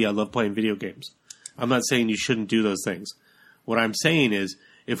watching TV. I love playing video games. I'm not saying you shouldn't do those things. What I'm saying is,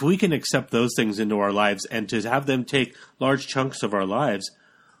 if we can accept those things into our lives and to have them take large chunks of our lives,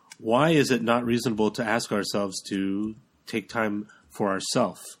 why is it not reasonable to ask ourselves to take time for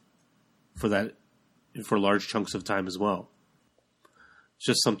ourselves for large chunks of time as well? It's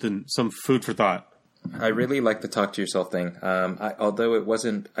just some food for thought. I really like the talk to yourself thing. Although it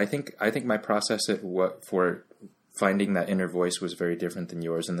wasn't, I think my process for finding that inner voice was very different than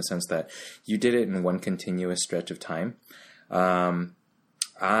yours, in the sense that you did it in one continuous stretch of time. Doing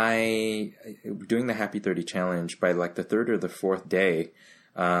the Happy 30 challenge, by like the third or the fourth day,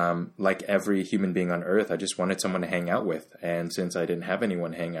 like every human being on earth, I just wanted someone to hang out with. And since I didn't have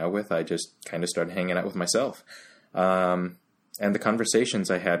anyone to hang out with, I just kind of started hanging out with myself. And the conversations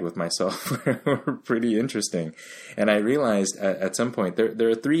I had with myself were pretty interesting. And I realized at some point there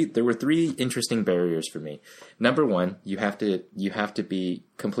were three interesting barriers for me. Number one, you have to be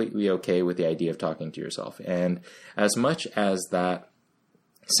completely okay with the idea of talking to yourself. And as much as that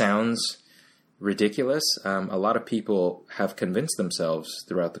sounds ridiculous, a lot of people have convinced themselves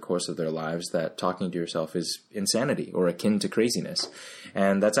throughout the course of their lives that talking to yourself is insanity or akin to craziness.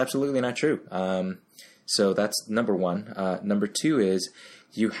 And that's absolutely not true. So that's number one. Number two is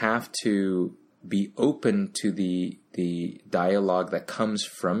you have to be open to the dialogue that comes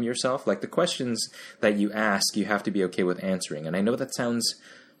from yourself. Like the questions that you ask, you have to be okay with answering. And I know that sounds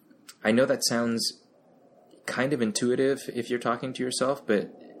kind of intuitive if you're talking to yourself,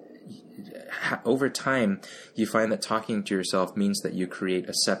 but over time you find that talking to yourself means that you create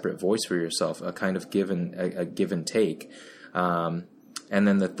a separate voice for yourself, a kind of give and take. And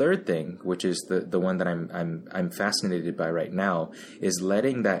then the third thing, which is the one that I'm fascinated by right now, is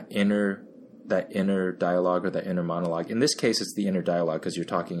letting that inner dialogue or that inner monologue. In this case, it's the inner dialogue, because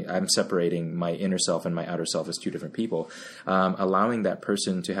I'm separating my inner self and my outer self as two different people. Allowing that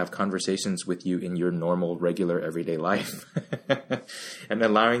person to have conversations with you in your normal, regular, everyday life. And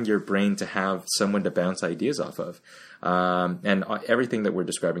allowing your brain to have someone to bounce ideas off of. And everything that we're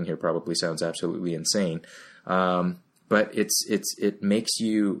describing here probably sounds absolutely insane. But it makes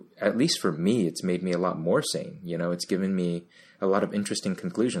you, at least for me, it's made me a lot more sane. You know, it's given me a lot of interesting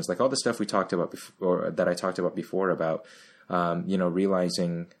conclusions, like all the stuff we talked about before, or that I talked about before, about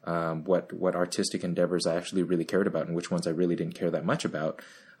realizing what artistic endeavors I actually really cared about and which ones I really didn't care that much about.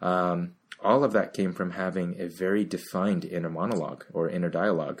 All of that came from having a very defined inner monologue or inner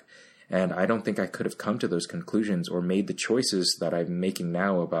dialogue. And I don't think I could have come to those conclusions or made the choices that I'm making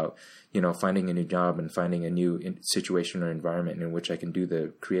now about, finding a new job and finding a new situation or environment in which I can do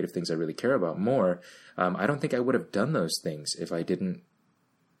the creative things I really care about more. I don't think I would have done those things if I didn't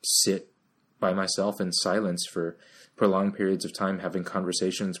sit by myself in silence for prolonged periods of time, having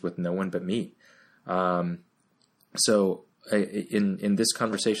conversations with no one but me. So in this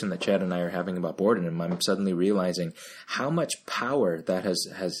conversation that Chad and I are having about boredom, I'm suddenly realizing how much power that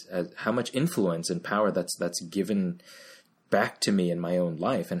has how much influence and power that's given back to me in my own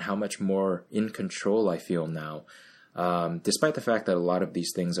life, and how much more in control I feel now. Despite the fact that a lot of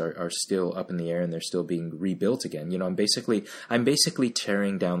these things are still up in the air and they're still being rebuilt again. I'm basically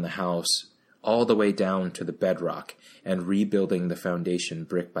tearing down the house all the way down to the bedrock and rebuilding the foundation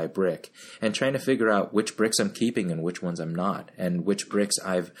brick by brick, and trying to figure out which bricks I'm keeping and which ones I'm not, and which bricks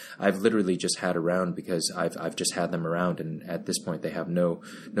I've literally just had around because I've just had them around, and at this point they have no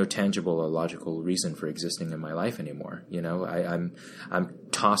tangible or logical reason for existing in my life anymore. I'm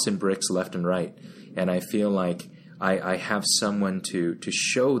tossing bricks left and right, and I feel like I have someone to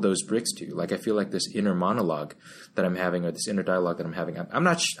show those bricks to. Like, I feel like this inner monologue that I'm having, or this inner dialogue that I'm having,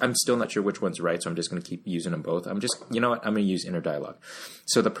 I'm still not sure which one's right, so I'm just going to keep using them both. You know what, I'm going to use inner dialogue.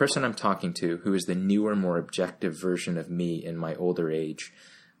 So the person I'm talking to, who is the newer, more objective version of me in my older age,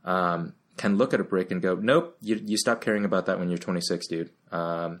 can look at a brick and go, nope, you stop caring about that when you're 26, dude.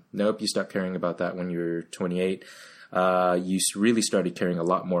 Nope, you stop caring about that when you're 28. You really started caring a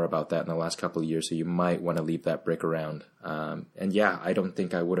lot more about that in the last couple of years, so you might want to leave that brick around. And yeah, I don't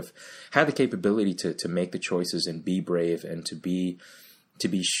think I would have had the capability to make the choices and be brave and to be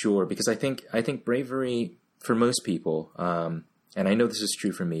sure, because I think bravery for most people, and I know this is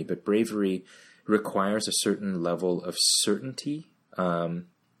true for me, but bravery requires a certain level of certainty.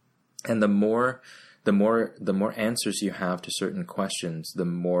 And the more answers you have to certain questions, the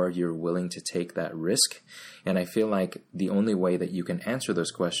more you're willing to take that risk. And I feel like the only way that you can answer those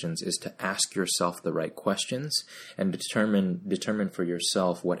questions is to ask yourself the right questions and determine for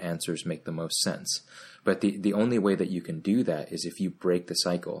yourself what answers make the most sense. But the only way that you can do that is if you break the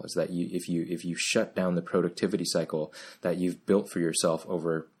cycle, is that if you shut down the productivity cycle that you've built for yourself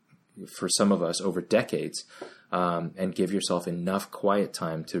for some of us over decades, and give yourself enough quiet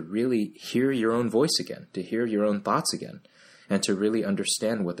time to really hear your own voice again, to hear your own thoughts again, and to really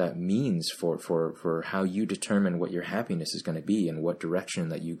understand what that means for how you determine what your happiness is going to be and what direction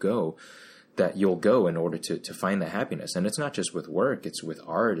that you'll go in order to find that happiness. And it's not just with work, it's with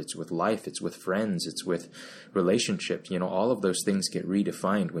art, it's with life, it's with friends, it's with relationships. All of those things get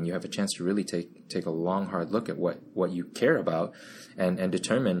redefined when you have a chance to really take a long, hard look at what you care about and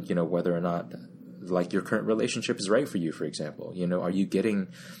determine, whether or not, like, your current relationship is right for you, for example. Are you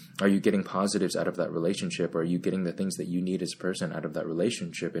getting positives out of that relationship? Or are you getting the things that you need as a person out of that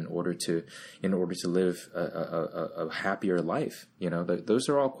relationship in order to live a happier life? Those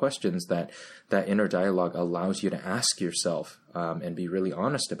are all questions that inner dialogue allows you to ask yourself, and be really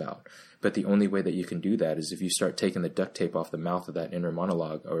honest about. But the only way that you can do that is if you start taking the duct tape off the mouth of that inner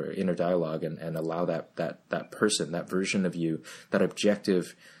monologue or inner dialogue and allow that person, that version of you, that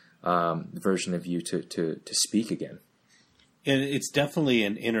objective version of you to speak again. And it's definitely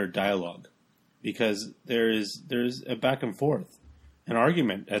an inner dialogue, because there's a back and forth, an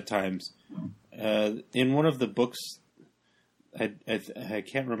argument at times. In one of the books, I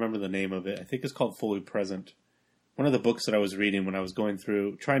can't remember the name of it. I think it's called Fully Present. One of the books that I was reading when I was going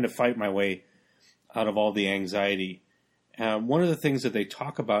through, trying to fight my way out of all the anxiety. One of the things that they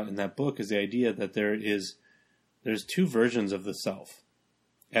talk about in that book is the idea that there's two versions of the self.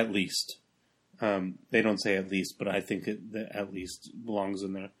 At least. They don't say at least, but I think that at least belongs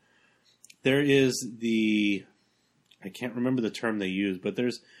in there. There is I can't remember the term they use, but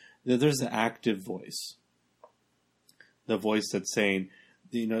there's the active voice. The voice that's saying,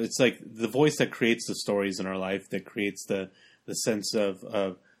 it's like the voice that creates the stories in our life, that creates the sense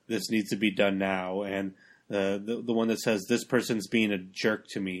of this needs to be done now, and the one that says this person's being a jerk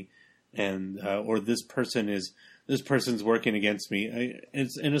to me, and or this person's working against me.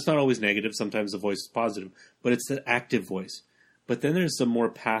 It's not always negative. Sometimes the voice is positive, but it's the active voice. But then there's the more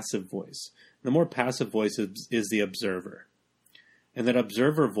passive voice. The more passive voice is the observer. And that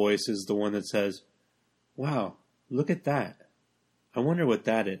observer voice is the one that says, wow, look at that. I wonder what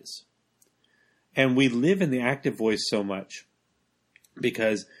that is. And we live in the active voice so much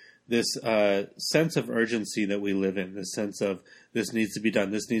because this sense of urgency that we live in, this sense of this needs to be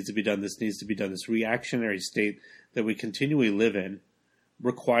done, this needs to be done, this needs to be done, this reactionary state that we continually live in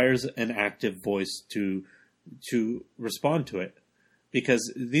requires an active voice to respond to it.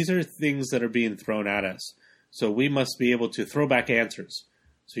 Because these are things that are being thrown at us. So we must be able to throw back answers.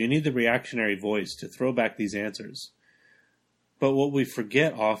 So you need the reactionary voice to throw back these answers. But what we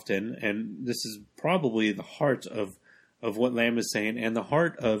forget often, and this is probably the heart of what Lamb is saying, and the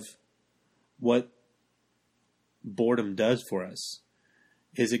heart of what boredom does for us,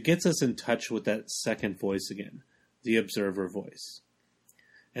 is it gets us in touch with that second voice again, the observer voice.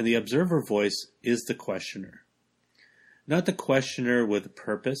 And the observer voice is the questioner. Not the questioner with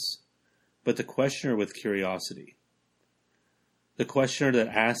purpose, but the questioner with curiosity. The questioner that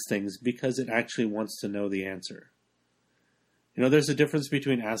asks things because it actually wants to know the answer. There's a difference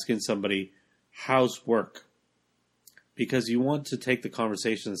between asking somebody, how's work? Because you want to take the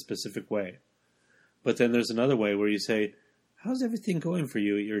conversation a specific way. But then there's another way where you say, how's everything going for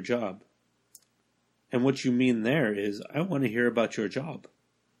you at your job? And what you mean there is, I want to hear about your job.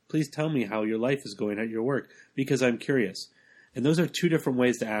 Please tell me how your life is going at your work, because I'm curious. And those are two different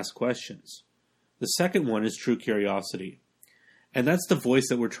ways to ask questions. The second one is true curiosity. And that's the voice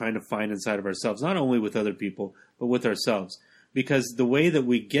that we're trying to find inside of ourselves, not only with other people, but with ourselves. Because the way that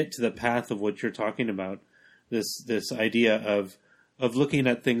we get to the path of what you're talking about, this idea of looking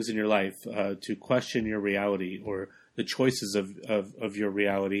at things in your life to question your reality or the choices of your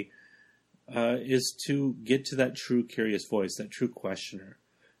reality is to get to that true curious voice, that true questioner.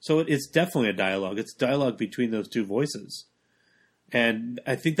 So it's definitely a dialogue. It's dialogue between those two voices. And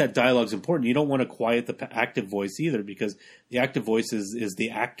I think that dialogue is important. You don't want to quiet the active voice either, because the active voice is the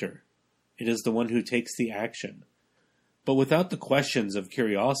actor. It is the one who takes the action. But without the questions of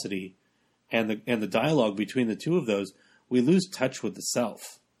curiosity and the dialogue between the two of those, we lose touch with the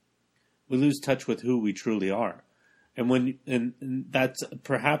self. We lose touch with who we truly are. And that's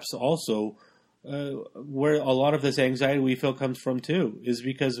perhaps also where a lot of this anxiety we feel comes from too, is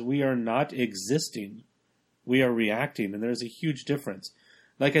because we are not existing. We are reacting, and there's a huge difference.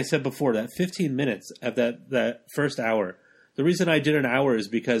 Like I said before, that 15 minutes of that first hour, the reason I did an hour is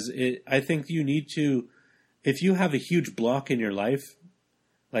because I think you need to, if you have a huge block in your life,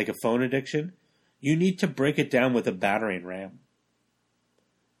 like a phone addiction, you need to break it down with a battering ram.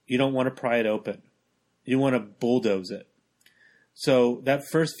 You don't want to pry it open. You want to bulldoze it. So that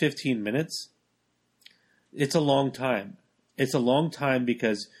first 15 minutes, it's a long time. It's a long time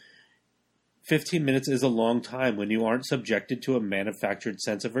because 15 minutes is a long time when you aren't subjected to a manufactured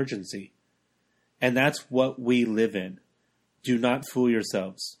sense of urgency. And that's what we live in. Do not fool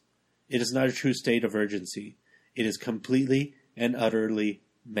yourselves. It is not a true state of urgency. It is completely and utterly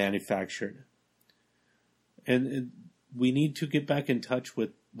manufactured. And we need to get back in touch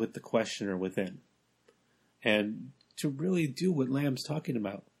with the questioner within. And to really do what Lamb's talking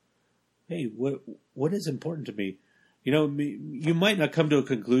about. Hey, what is important to me? You know, you might not come to a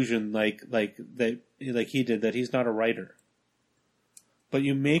conclusion like he did, that he's not a writer. But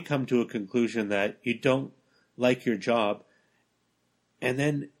you may come to a conclusion that you don't like your job, and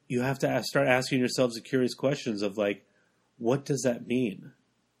then you have to start asking yourselves the curious questions of like, what does that mean?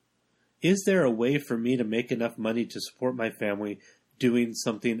 Is there a way for me to make enough money to support my family doing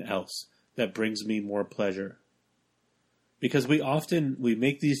something else that brings me more pleasure? Because we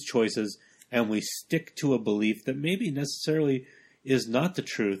make these choices and we stick to a belief that maybe necessarily is not the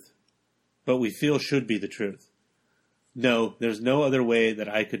truth, but we feel should be the truth. No, there's no other way that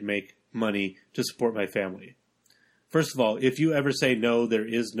I could make money to support my family. First of all, if you ever say no, there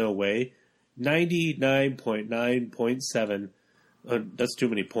is no way, 99.9.7, that's too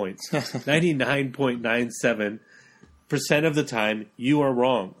many points, 99.97% of the time, you are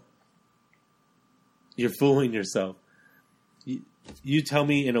wrong. You're fooling yourself. You tell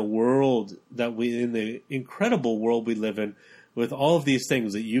me in a world in the incredible world we live in, with all of these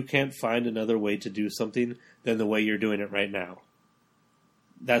things, that you can't find another way to do something than the way you're doing it right now.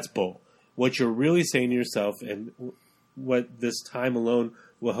 That's bull. What you're really saying to yourself, and what this time alone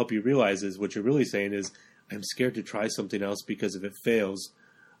will help you realize, is what you're really saying is, I'm scared to try something else because if it fails,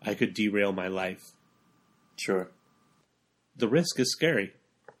 I could derail my life. Sure. The risk is scary.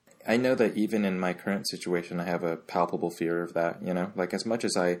 I know that even in my current situation, I have a palpable fear of that, you know? Like, as much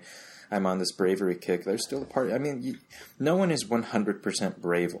as I'm on this bravery kick, there's still a part... I mean, no one is 100%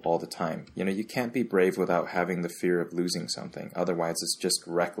 brave all the time. You know, you can't be brave without having the fear of losing something. Otherwise, it's just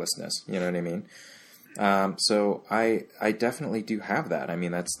recklessness. You know what I mean? So I definitely do have that. I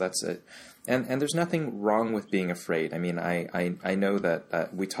mean, that's it. And there's nothing wrong with being afraid. I mean, I know that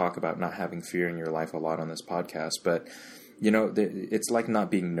we talk about not having fear in your life a lot on this podcast, but... You know, it's like not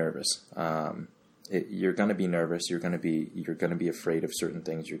being nervous. You're going to be nervous. You're going to be afraid of certain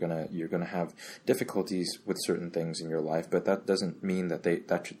things. You're going to have difficulties with certain things in your life. But that doesn't mean that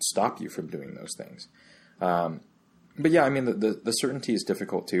that should stop you from doing those things. But yeah, I mean, the certainty is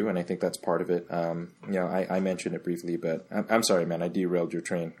difficult too, and I think that's part of it. You know, I mentioned it briefly, but I'm sorry, man. I derailed your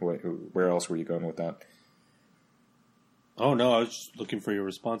train. Where else were you going with that? Oh no, I was just looking for your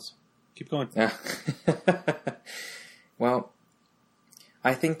response. Keep going. Well,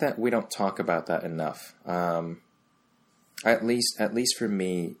 I think that we don't talk about that enough. At least for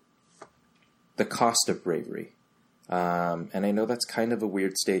me, the cost of bravery. And I know that's kind of a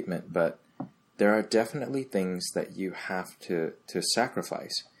weird statement, but there are definitely things that you have to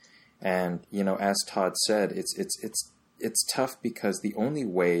sacrifice. And, you know, as Todd said, it's tough because the only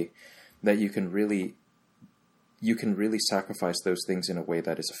way that you can really sacrifice those things in a way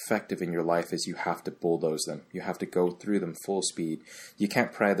that is effective in your life is you have to bulldoze them. You have to go through them full speed. You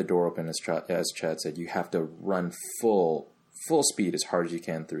can't pry the door open, as Chad said. You have to run full speed as hard as you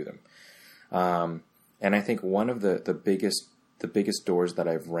can through them. And I think one of the biggest doors that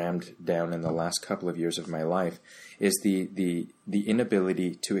I've rammed down in the last couple of years of my life is the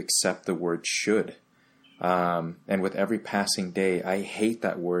inability to accept the word should. And with every passing day, I hate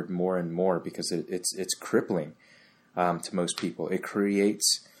that word more and more because it's crippling. To most people, it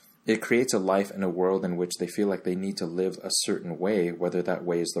creates it creates a life and a world in which they feel like they need to live a certain way, whether that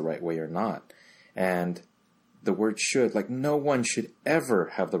way is the right way or not. And the word should, like, no one should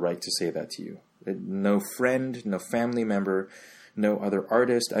ever have the right to say that to you. No friend, no family member, no other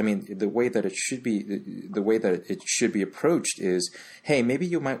artist. I mean, the way that it should be approached is, hey, maybe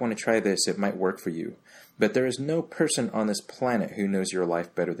you might want to try this. It might work for you. But there is no person on this planet who knows your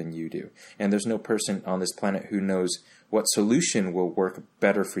life better than you do. And there's no person on this planet who knows what solution will work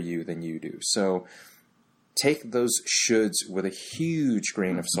better for you than you do. So take those shoulds with a huge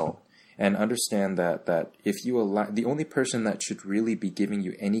grain of salt. And understand that if you allow, the only person that should really be giving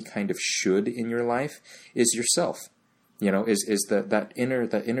you any kind of should in your life is yourself. You know, is that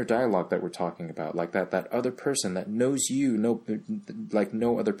inner dialogue that we're talking about, like that other person that knows you, like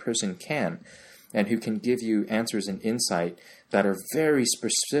no other person can, and who can give you answers and insight that are very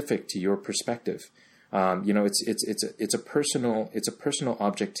specific to your perspective. You know, it's a personal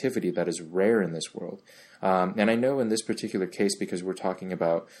objectivity that is rare in this world. And I know in this particular case, because we're talking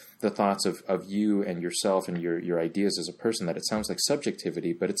about the thoughts of you and yourself and your ideas as a person, that it sounds like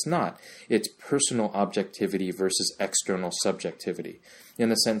subjectivity, but it's not. It's personal objectivity versus external subjectivity, in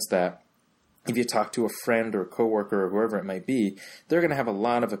the sense that if you talk to a friend or a coworker or whoever it might be, they're going to have a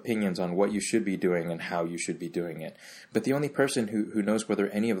lot of opinions on what you should be doing and how you should be doing it. But the only person who knows whether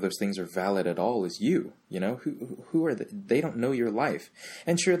any of those things are valid at all is you. You know, who are they don't know your life.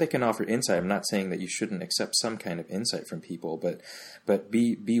 And sure, they can offer insight. I'm not saying that you shouldn't accept some kind of insight from people, but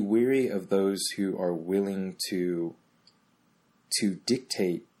be wary of those who are willing to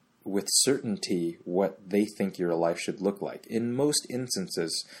dictate with certainty what they think your life should look like. In most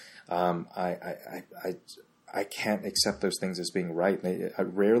instances, I can't accept those things as being right.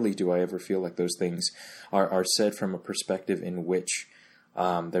 Rarely do I ever feel like those things are said from a perspective in which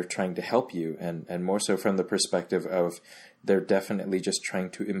they're trying to help you, and more so from the perspective of they're definitely just trying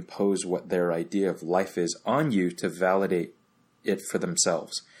to impose what their idea of life is on you to validate it for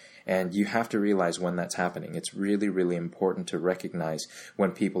themselves. And you have to realize when that's happening. It's really, really important to recognize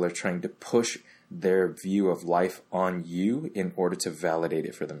when people are trying to push their view of life on you in order to validate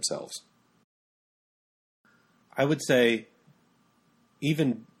it for themselves. I would say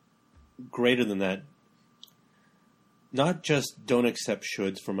even greater than that, not just don't accept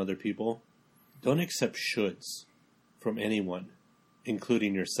shoulds from other people, don't accept shoulds from anyone,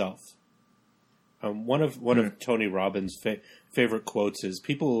 including yourself. One of Tony Robbins' favorite quotes is,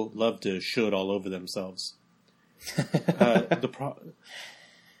 "People love to should all over themselves."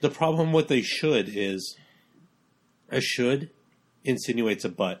 The problem with a should is a should insinuates a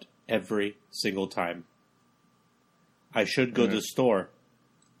but every single time. I should go to the store,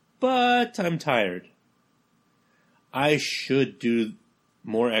 but I'm tired. I should do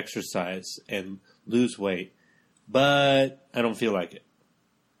more exercise and lose weight, but I don't feel like it.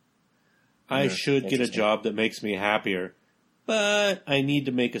 I should get a job that makes me happier, but I need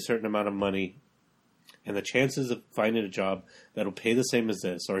to make a certain amount of money, and the chances of finding a job that'll pay the same as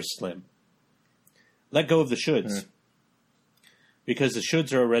this are slim. Let go of the shoulds, because the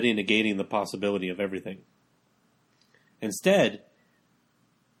shoulds are already negating the possibility of everything. Instead,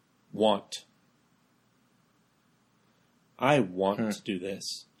 want. I want to do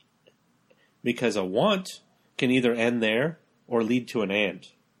this. Because a want can either end there or lead to an and.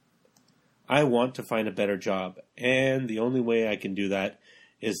 I want to find a better job, and the only way I can do that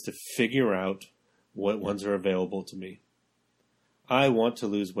is to figure out what ones are available to me. I want to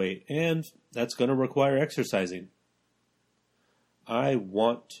lose weight, and that's going to require exercising. I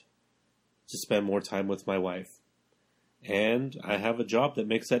want to spend more time with my wife, and I have a job that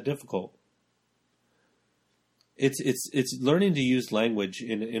makes that difficult. It's learning to use language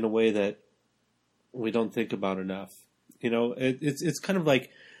in a way that we don't think about enough. You know, it's kind of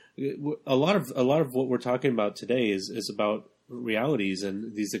like a lot of what we're talking about today is about realities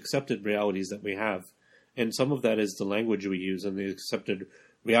and these accepted realities that we have, and some of that is the language we use and the accepted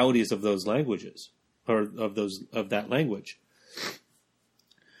realities of those languages or of that language.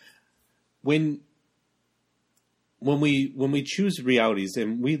 When we choose realities,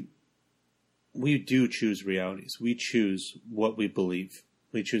 and we do choose realities. We choose what we believe.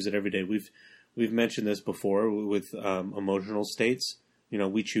 We choose it every day. We've mentioned this before with emotional states. You know,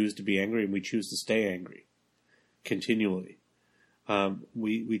 we choose to be angry and we choose to stay angry continually.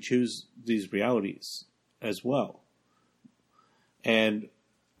 We choose these realities as well. And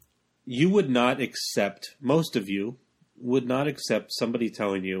you would not accept, most of you would not accept somebody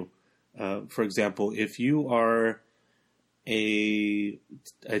telling you, for example, if you are a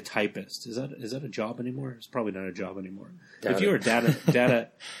typist. Is that a job anymore? It's probably not a job anymore. Doubt If you were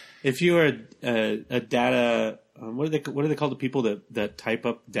if you were a data, what are they called? The people that type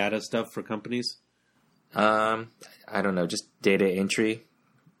up data stuff for companies? I don't know, just data entry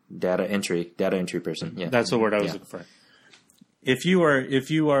person. Yeah, That's the word I was looking for. If you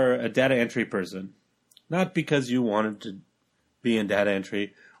are a data entry person, not because you wanted to be in data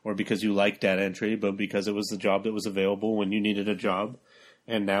entry or because you like data entry, but because it was the job that was available when you needed a job,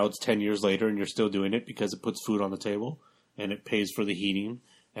 and now it's 10 years later and you're still doing it because it puts food on the table and it pays for the heating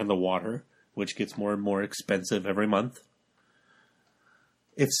and the water, which gets more and more expensive every month.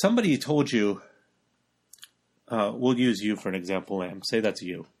 If somebody told you, we'll use you for an example, Lamb. Say that's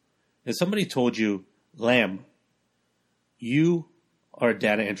you. If somebody told you, Lamb, you are a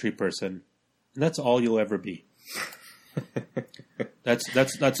data entry person, and that's all you'll ever be. That's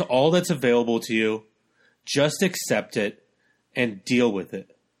all that's available to you. Just accept it and deal with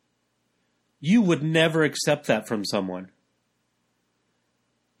it. You would never accept that from someone.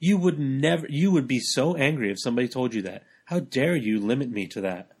 You would be so angry if somebody told you that. How dare you limit me to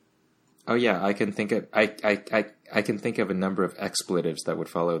that? Oh yeah, I can think of I can think of a number of expletives that would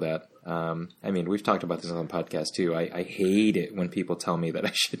follow that. I mean, we've talked about this on the podcast too. I hate it when people tell me that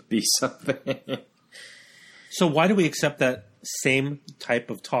I should be something. So why do we accept that same type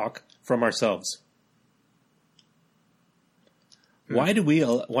of talk from ourselves? Why do we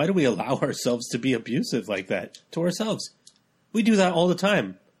allow ourselves to be abusive like that to ourselves? We do that all the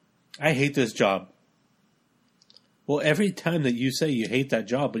time. I hate this job. Well, every time that you say you hate that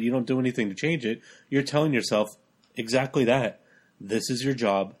job, but you don't do anything to change it, you're telling yourself exactly that. This is your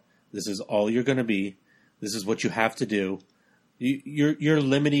job. This is all you're going to be. This is what you have to do. You're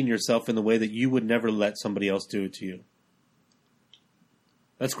limiting yourself in the way that you would never let somebody else do it to you.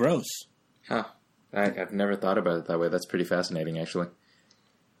 That's gross. Huh. I've never thought about it that way. That's pretty fascinating, actually.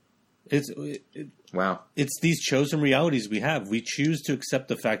 Wow. It's these chosen realities we have. We choose to accept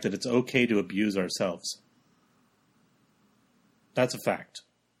the fact that it's okay to abuse ourselves. That's a fact.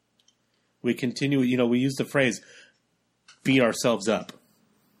 We continue, we use the phrase, beat ourselves up.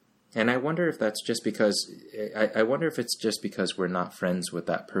 And I wonder if that's just because, I wonder if it's just because we're not friends with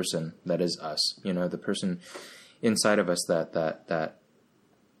that person that is us. The person inside of us that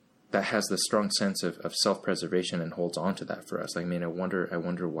has the strong sense of self-preservation and holds on to that for us. I mean, I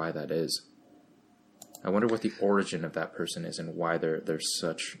wonder why that is. I wonder what the origin of that person is and why they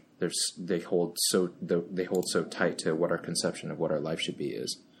hold so tight to what our conception of what our life should be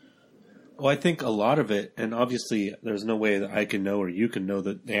is. Well, I think a lot of it, and obviously there's no way that I can know or you can know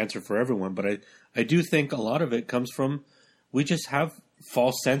the answer for everyone, but I do think a lot of it comes from we just have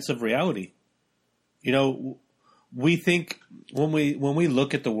false sense of reality. We think when we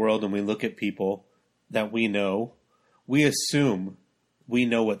look at the world and we look at people that we know, we assume we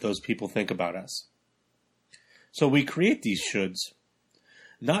know what those people think about us. So we create these shoulds,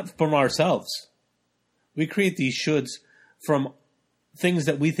 not from ourselves. We create these shoulds from things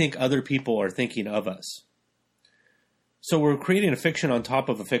that we think other people are thinking of us. So we're creating a fiction on top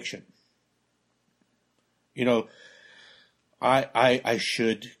of a fiction. I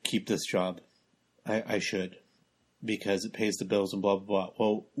should keep this job. I should. Because it pays the bills and blah, blah, blah.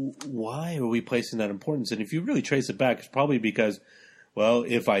 Well, why are we placing that importance? And if you really trace it back, it's probably because, well,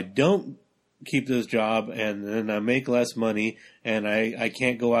 if I don't keep this job and then I make less money and I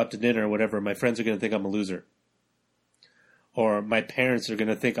can't go out to dinner or whatever, my friends are going to think I'm a loser. Or my parents are going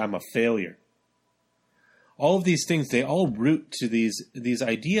to think I'm a failure. All of these things, they all root to these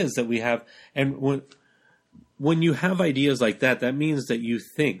ideas that we have. And when you have ideas like that, that means that you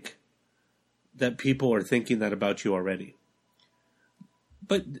think that people are thinking that about you already.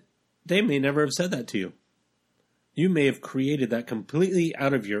 But they may never have said that to you. You may have created that completely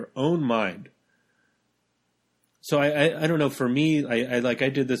out of your own mind. So I don't know, for me, I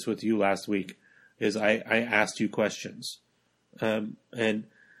did this with you last week, is I asked you questions. And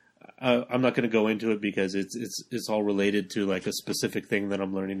I'm not going to go into it because it's all related to like a specific thing that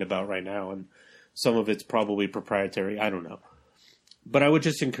I'm learning about right now. And some of it's probably proprietary. I don't know. But I would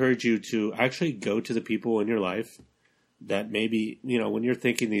just encourage you to actually go to the people in your life that maybe, when you're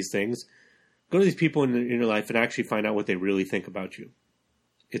thinking these things, go to these people in your life and actually find out what they really think about you.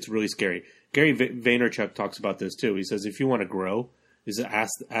 It's really scary. Gary Vaynerchuk talks about this too. He says, if you want to grow, is to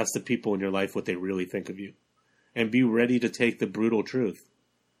ask the people in your life what they really think of you. And be ready to take the brutal truth.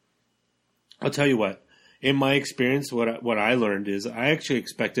 I'll tell you what, in my experience, what I learned is I actually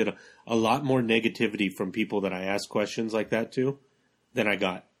expected a lot more negativity from people that I asked questions like that to than I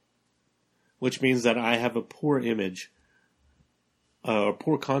got. Which means that I have a poor image, a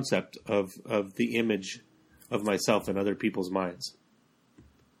poor concept of the image of myself in other people's minds.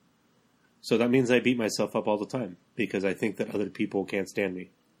 So that means I beat myself up all the time because I think that other people can't stand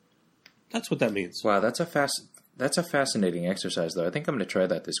me. That's what that means. Wow, that's a fascinating exercise, though. I think I'm going to try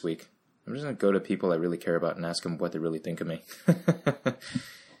that this week. I'm just going to go to people I really care about and ask them what they really think of me.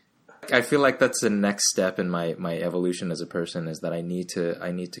 I feel like that's the next step in my evolution as a person, is that I need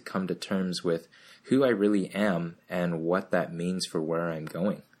to come to terms with who I really am and what that means for where I'm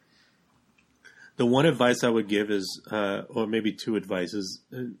going. The one advice I would give is, or maybe two advices,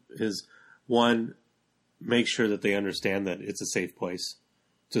 is one, make sure that they understand that it's a safe place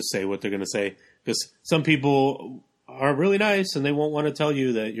to say what they're going to say. Because some people are really nice and they won't want to tell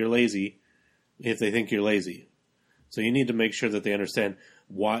you that you're lazy if they think you're lazy. So you need to make sure that they understand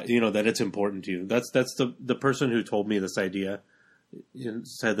why, that it's important to you. That's the person who told me this idea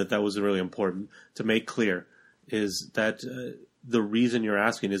said that was really important to make clear, is that the reason you're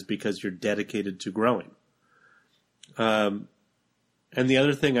asking is because you're dedicated to growing. And the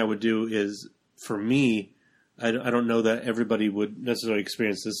other thing I would do is, for me, I don't know that everybody would necessarily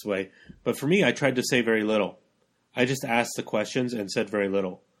experience this way, but for me, I tried to say very little. I just asked the questions and said very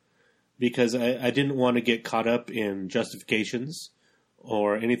little, because I didn't want to get caught up in justifications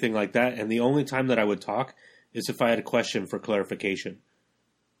or anything like that. And the only time that I would talk is if I had a question for clarification.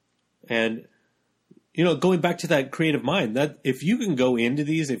 And, going back to that creative mind, that if you can go into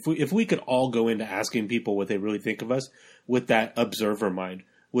these, if we could all go into asking people what they really think of us with that observer mind,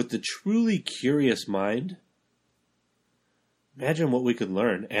 with the truly curious mind, imagine what we could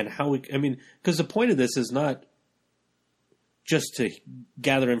learn and how because the point of this is not just to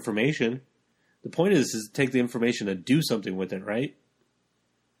gather information. The point of this is to take the information and do something with it, right?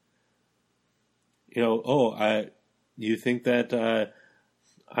 You think that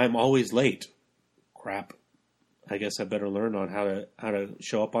I'm always late. Crap. I guess I better learn on how to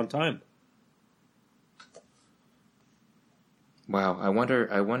show up on time. Wow, I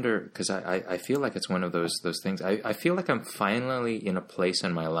wonder, because I feel like it's one of those things. I feel like I'm finally in a place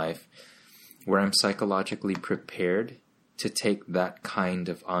in my life where I'm psychologically prepared to take that kind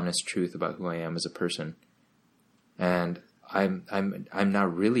of honest truth about who I am as a person. And I'm now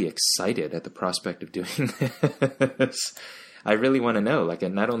really excited at the prospect of doing this. I really want to know, like,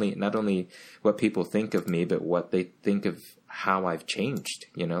 not only what people think of me, but what they think of how I've changed.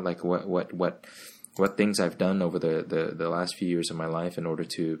 Like what things I've done over the last few years of my life in order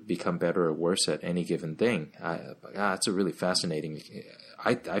to become better or worse at any given thing. It's a really fascinating.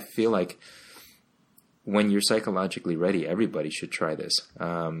 I feel like when you're psychologically ready, everybody should try this.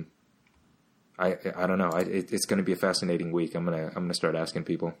 I don't know. It's going to be a fascinating week. I'm gonna start asking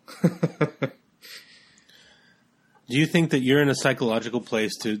people. Do you think that you're in a psychological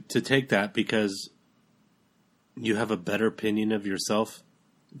place to take that because you have a better opinion of yourself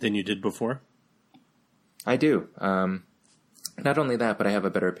than you did before? I do. Not only that, but I have a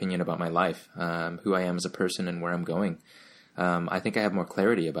better opinion about my life, who I am as a person and where I'm going. I think I have more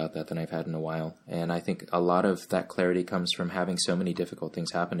clarity about that than I've had in a while. And I think a lot of that clarity comes from having so many difficult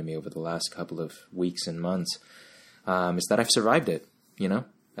things happen to me over the last couple of weeks and months, is that I've survived it,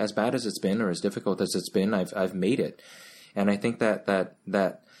 as bad as it's been or as difficult as it's been, I've made it. And I think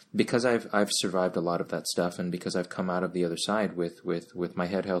that because I've survived a lot of that stuff, and because I've come out of the other side with my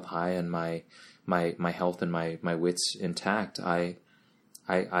head held high and my health and my wits intact, I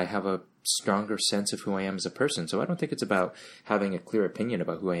have a stronger sense of who I am as a person. So I don't think it's about having a clear opinion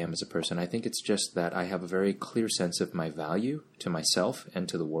about who I am as a person. I think it's just that I have a very clear sense of my value to myself and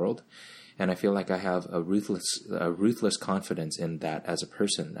to the world. And I feel like I have a ruthless confidence in that as a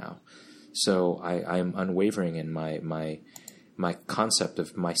person now. So I'm unwavering in my concept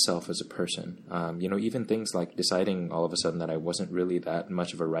of myself as a person. Even things like deciding all of a sudden that I wasn't really that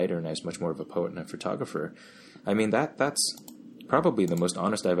much of a writer and I was much more of a poet and a photographer. I mean, that's probably the most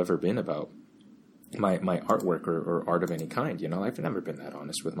honest I've ever been about my artwork or art of any kind. I've never been that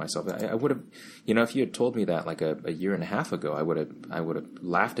honest with myself. I would have, if you had told me that like a year and a half ago, I would have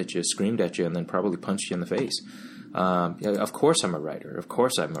laughed at you, screamed at you, and then probably punched you in the face. Of course I'm a writer. Of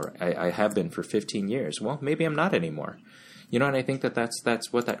course I have been for 15 years. Well, maybe I'm not anymore. And I think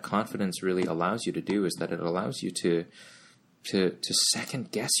that's what that confidence really allows you to do, is that it allows you to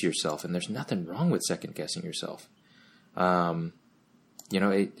second guess yourself, and there's nothing wrong with second guessing yourself.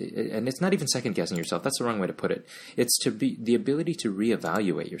 And it's not even second guessing yourself. That's the wrong way to put it. It's to be the ability to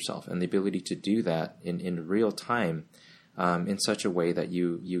reevaluate yourself, and the ability to do that in real time, in such a way that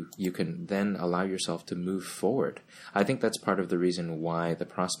you can then allow yourself to move forward. I think that's part of the reason why the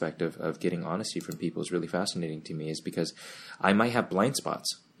prospect of getting honesty from people is really fascinating to me, is because I might have blind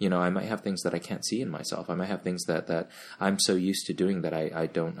spots. I might have things that I can't see in myself. I might have things that I'm so used to doing that I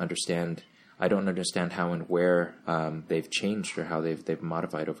don't understand I don't understand how and where they've changed or how they've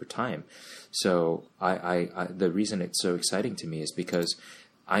modified over time. So the reason it's so exciting to me is because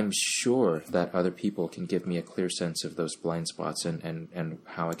I'm sure that other people can give me a clear sense of those blind spots and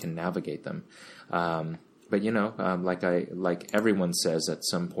how I can navigate them. But like everyone says at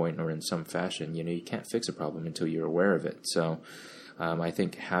some point or in some fashion, you can't fix a problem until you're aware of it. So I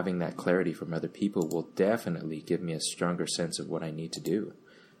think having that clarity from other people will definitely give me a stronger sense of what I need to do.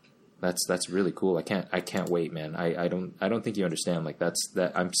 That's really cool. I can't wait, man. I don't think you understand. Like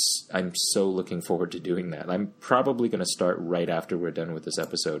I'm so looking forward to doing that. I'm probably going to start right after we're done with this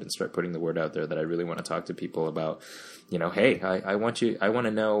episode and start putting the word out there that I really want to talk to people about, hey, I want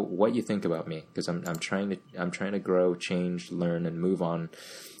to know what you think about me, because I'm trying to grow, change, learn, and move on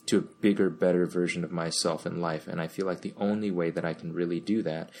to a bigger, better version of myself in life. And I feel like the only way that I can really do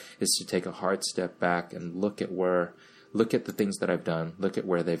that is to take a hard step back and look at the things that I've done, look at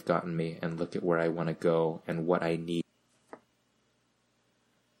where they've gotten me, and look at where I want to go and what I need. I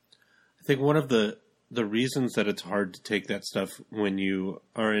think one of the reasons that it's hard to take that stuff when you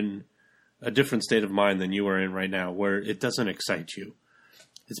are in a different state of mind than you are in right now, where it doesn't excite you,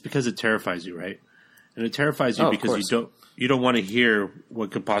 it's because it terrifies you, right? And it terrifies you because you don't want to hear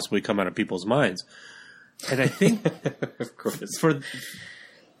what could possibly come out of people's minds. And I think of course. for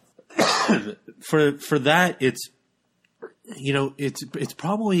that, it's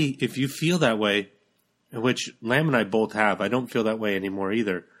probably, if you feel that way, which Lamb and I both have. I don't feel that way anymore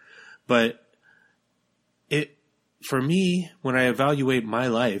either. But for me, when I evaluate my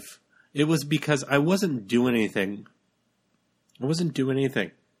life, it was because I wasn't doing anything. I wasn't doing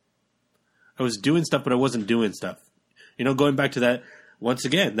anything. I was doing stuff, but I wasn't doing stuff. Going back to that, once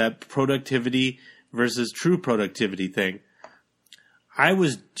again, that productivity versus true productivity thing. I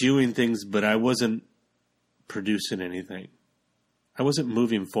was doing things, but I wasn't producing anything. I wasn't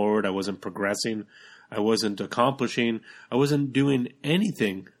moving forward. I wasn't progressing. I wasn't accomplishing. I wasn't doing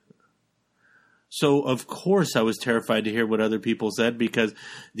anything. So, of course, I was terrified to hear what other people said, because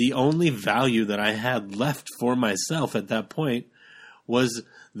the only value that I had left for myself at that point was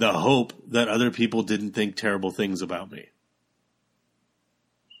the hope that other people didn't think terrible things about me.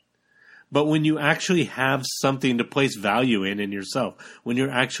 But when you actually have something to place value in yourself, when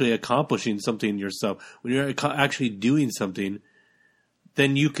you're actually accomplishing something in yourself, when you're actually doing something,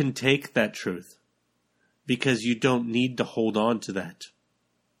 then you can take that truth, because you don't need to hold on to that.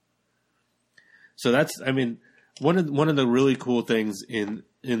 So that's, one of the really cool things in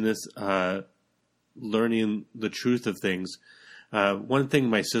this learning the truth of things. One thing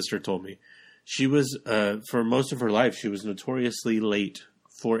my sister told me, she was for most of her life, she was notoriously late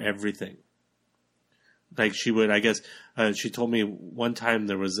for everything. Like she would, I guess, she told me one time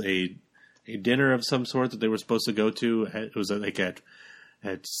there was a dinner of some sort that they were supposed to go to. It was like at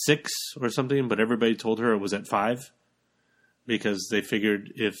 6 or something, but everybody told her it was at 5, because they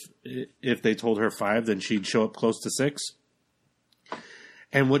figured if they told her 5, then she'd show up close to 6.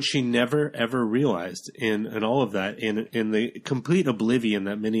 And what she never ever realized in all of that, in the complete oblivion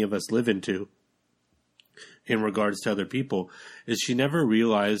that many of us live into in regards to other people, is she never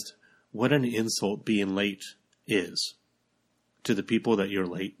realized what an insult being late is to the people that you're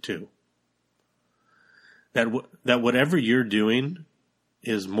late to. That whatever you're doing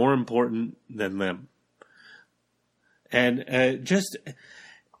is more important than them. And just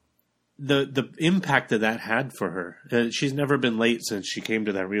the impact that had for her. She's never been late since she came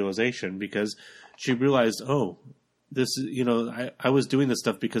to that realization, because she realized, this is, I was doing this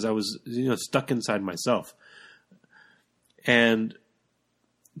stuff because I was, stuck inside myself. And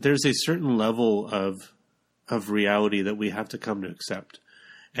there's a certain level of reality that we have to come to accept.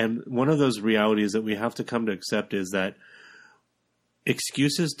 And one of those realities that we have to come to accept is that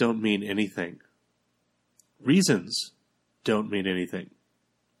excuses don't mean anything. Reasons don't mean anything.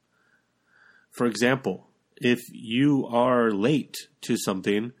 For example, if you are late to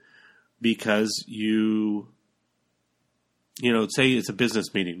something because say it's a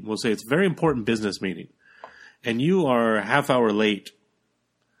business meeting. We'll say it's a very important business meeting, and you are a half hour late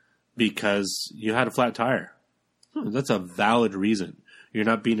because you had a flat tire. That's a valid reason. You're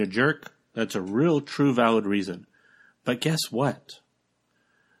not being a jerk. That's a real, true, valid reason. But guess what?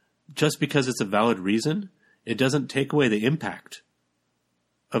 Just because it's a valid reason, it doesn't take away the impact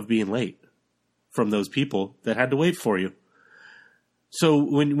of being late from those people that had to wait for you. So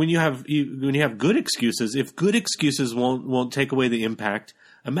when you have good excuses, if good excuses won't take away the impact,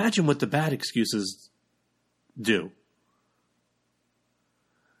 imagine what the bad excuses do.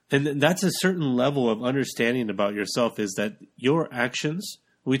 And that's a certain level of understanding about yourself, is that your actions,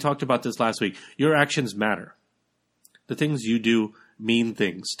 we talked about this last week, your actions matter. The things you do mean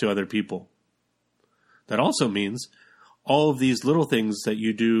things to other people. That also means all of these little things that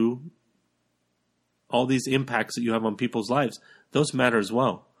you do, all these impacts that you have on people's lives, those matter as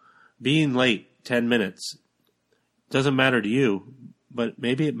well. Being late 10 minutes doesn't matter to you, but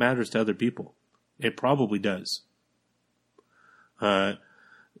maybe it matters to other people. It probably does.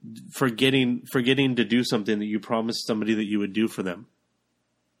 Forgetting to do something that you promised somebody that you would do for them.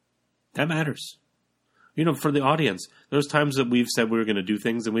 That matters. You know, for the audience, there's times that we've said we were going to do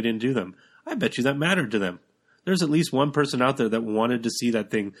things and we didn't do them. I bet you that mattered to them. There's at least one person out there that wanted to see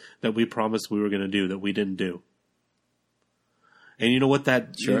that thing that we promised we were going to do that we didn't do. And you know what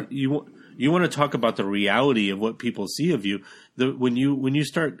that Sure. you want to talk about the reality of what people see of you. When you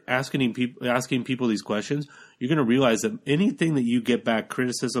start asking people these questions, you're going to realize that anything that you get back,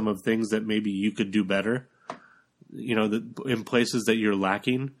 criticism of things that maybe you could do better, you know, in places that you're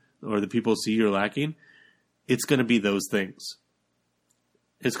lacking or the people see you're lacking, it's going to be those things.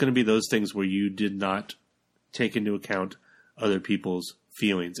 It's going to be those things where you did not take into account other people's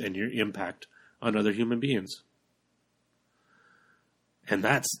feelings and your impact on other human beings. And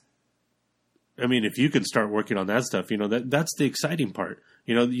if you can start working on that stuff, you know, that's the exciting part.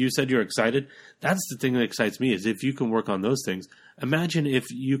 You know, you said you're excited. That's the thing that excites me, is if you can work on those things. Imagine if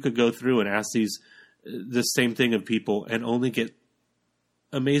you could go through and ask the same thing of people and only get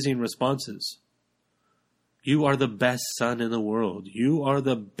amazing responses. You are the best son in the world. You are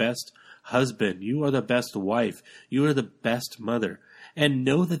the best husband. You are the best wife. You are the best mother. And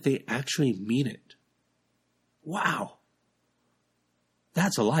know that they actually mean it. Wow.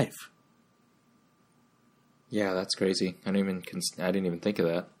 That's a life. Yeah, that's crazy. I didn't even think of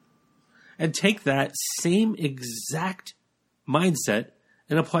that. And take that same exact mindset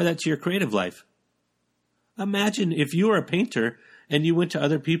and apply that to your creative life. Imagine if you were a painter and you went to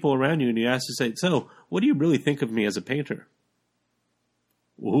other people around you and you asked to say, so, what do you really think of me as a painter?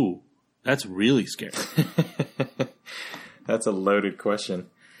 Ooh, that's really scary. That's a loaded question.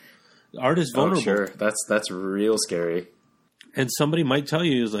 Art is vulnerable. Oh, sure. That's real scary. And somebody might tell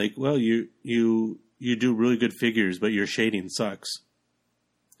you, is like, well, you do really good figures, but your shading sucks.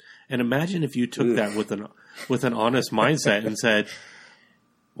 And imagine if you took that with an honest mindset and said,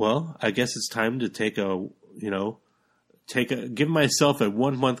 well, I guess it's time to give myself a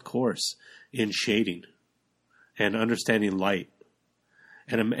 1-month course in shading and understanding light.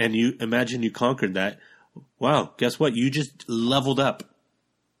 And you imagine you conquered that. Wow, guess what? You just leveled up.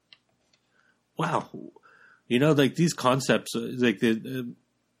 Wow. You know, like these concepts, like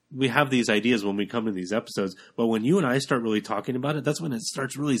we have these ideas when we come to these episodes, but when you and I start really talking about it, that's when it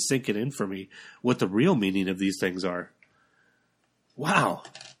starts really sinking in for me what the real meaning of these things are. Wow.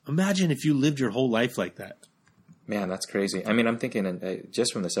 Imagine if you lived your whole life like that. Man, that's crazy. I mean, I'm thinking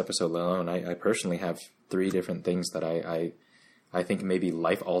just from this episode alone, I personally have 3 different things that I think may be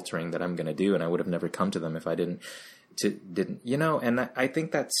life-altering that I'm going to do, and I would have never come to them if I didn't, you know, and I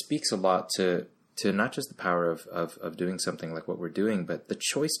think that speaks a lot to not just the power of doing something like what we're doing, but the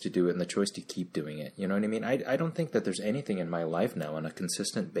choice to do it and the choice to keep doing it. You know what I mean? I don't think that there's anything in my life now on a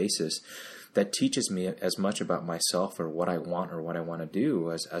consistent basis that teaches me as much about myself or what I want or what I want to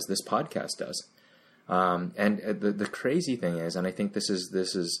do as this podcast does. And the crazy thing is, and I think this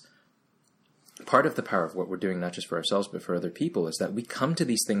is part of the power of what we're doing, not just for ourselves, but for other people, is that we come to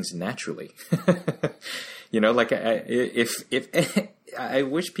these things naturally. You know, like if I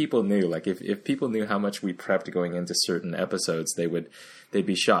wish people knew, like if people knew how much we prepped going into certain episodes, they'd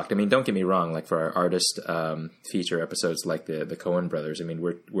be shocked. I mean, don't get me wrong, like for our artist feature episodes, like the Coen brothers, I mean,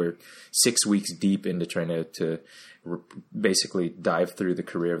 we're 6 weeks deep into trying to basically dive through the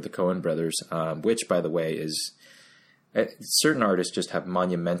career of the Coen brothers, which, by the way, is certain artists just have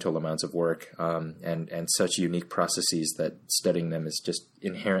monumental amounts of work and such unique processes that studying them is just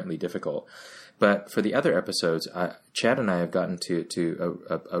inherently difficult. But for the other episodes, Chad and I have gotten to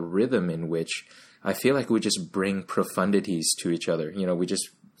a rhythm in which I feel like we just bring profundities to each other. You know, we just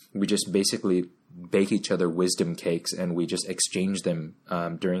basically bake each other wisdom cakes and we just exchange them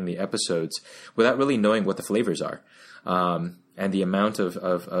during the episodes without really knowing what the flavors are. And the amount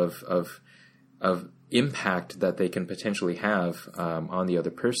of impact that they can potentially have on the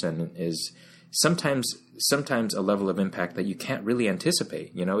other person is sometimes a level of impact that you can't really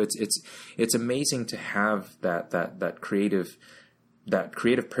anticipate. You know, it's amazing to have that creative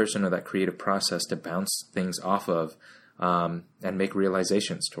person or that creative process to bounce things off of and make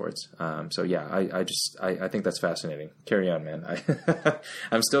realizations towards. So yeah, I think that's fascinating. Carry on, man.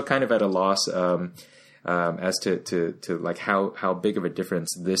 I'm still kind of at a loss as to like how big of a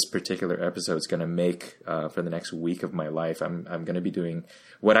difference this particular episode is going to make for the next week of my life. I'm going to be doing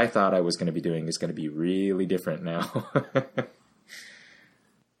what I thought I was going to be doing is going to be really different now.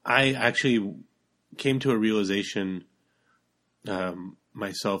 I actually came to a realization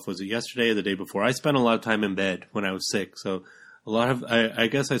myself. Was it yesterday or the day before? I spent a lot of time in bed when I was sick. So I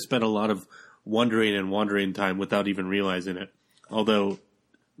guess I spent a lot of wandering time without even realizing it. Although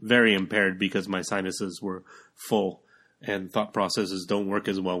very impaired because my sinuses were full and thought processes don't work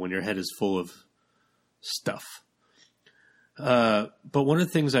as well when your head is full of stuff. But one of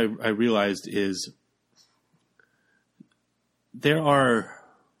the things I realized is there are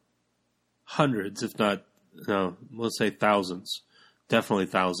hundreds, if not, no, let's say thousands, definitely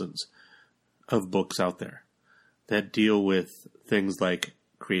thousands of books out there that deal with things like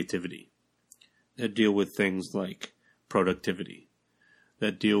creativity, that deal with things like productivity,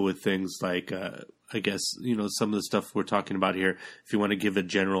 that deal with things like, I guess, some of the stuff we're talking about here, if you want to give a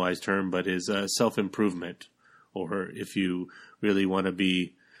generalized term, but is self-improvement, or if you really want to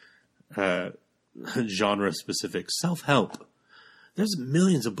be genre-specific, self-help. There's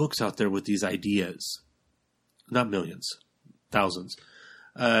millions of books out there with these ideas. Not millions, thousands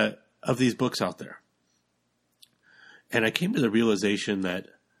of these books out there. And I came to the realization that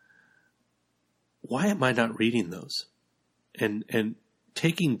why am I not reading those? And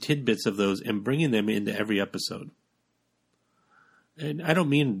taking tidbits of those and bringing them into every episode. And I don't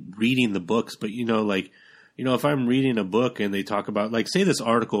mean reading the books, but if I'm reading a book and they talk about, like, say this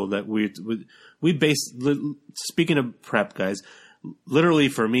article that we base, speaking of prep, guys, literally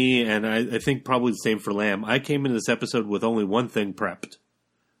for me, and I think probably the same for Lamb, I came into this episode with only one thing prepped.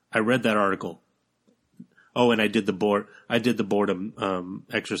 I read that article. Oh, and I did the boredom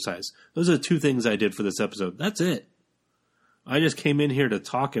exercise. Those are the two things I did for this episode. That's it. I just came in here to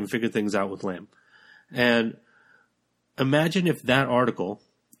talk and figure things out with Lamb. And imagine if that article,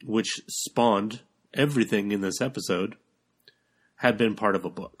 which spawned everything in this episode, had been part of a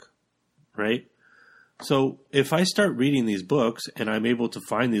book, right? So if I start reading these books and I'm able to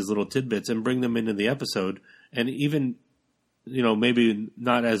find these little tidbits and bring them into the episode, and even, maybe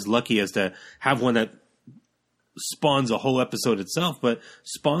not as lucky as to have one that spawns a whole episode itself, but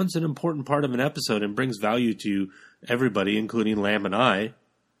spawns an important part of an episode and brings value to everybody, including Lamb and I,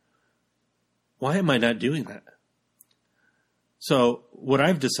 why am I not doing that? So what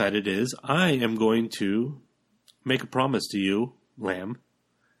I've decided is I am going to make a promise to you, Lamb,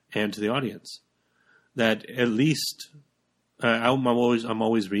 and to the audience, that at least I'm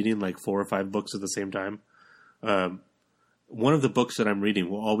always reading like 4 or 5 books at the same time. One of the books that I'm reading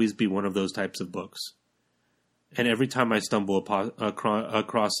will always be one of those types of books. And every time I stumble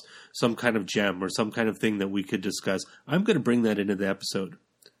across some kind of gem or some kind of thing that we could discuss, I'm going to bring that into the episode.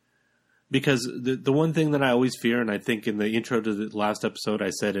 Because the one thing that I always fear, and I think in the intro to the last episode I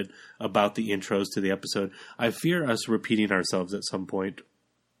said it about the intros to the episode, I fear us repeating ourselves at some point.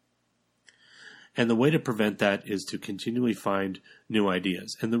 And the way to prevent that is to continually find new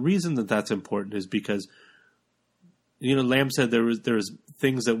ideas. And the reason that that's important is because, Lamb said there's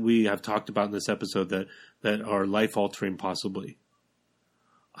things that we have talked about in this episode that are life-altering possibly.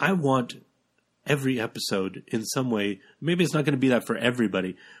 I want every episode in some way, maybe it's not going to be that for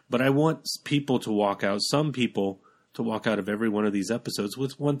everybody, but I want some people to walk out of every one of these episodes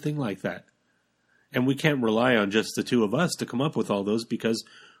with one thing like that. And we can't rely on just the two of us to come up with all those because,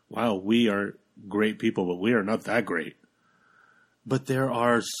 wow, we are great people, but we are not that great. But there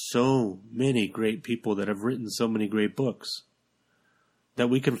are so many great people that have written so many great books that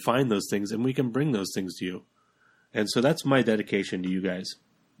we can find those things and we can bring those things to you. And so that's my dedication to you guys.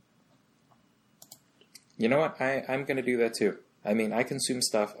 You know what? I'm going to do that too. I mean, I consume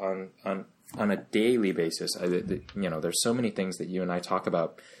stuff on a daily basis. There's so many things that you and I talk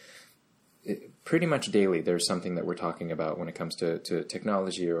about. Pretty much daily, there's something that we're talking about when it comes to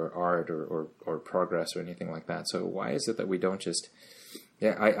technology or art or progress or anything like that. So why is it that we don't just...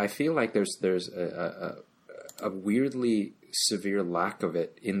 Yeah, I feel like there's a weirdly severe lack of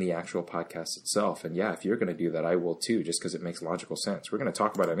it in the actual podcast itself. And yeah, if you're going to do that, I will too, just because it makes logical sense. We're going to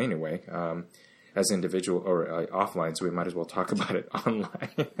talk about it anyway, as individual or offline, so we might as well talk about it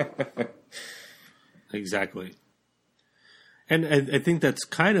online. Exactly. And I think that's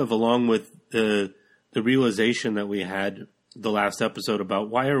kind of along with the realization that we had the last episode about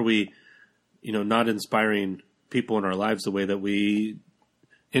why are we, not inspiring people in our lives the way that we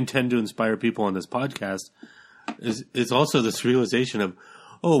intend to inspire people on this podcast is also this realization of,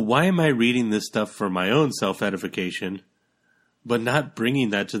 why am I reading this stuff for my own self-edification, but not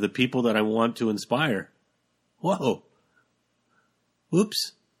bringing that to the people that I want to inspire? Whoa.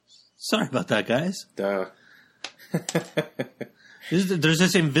 Whoops. Sorry about that, guys. Duh. There's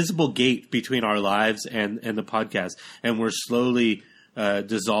this invisible gate between our lives and the podcast, and we're slowly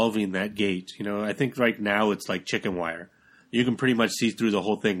dissolving that gate. I think right now it's like chicken wire. You can pretty much see through the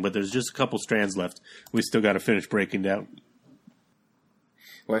whole thing, but there's just a couple strands left. We still got to finish breaking down.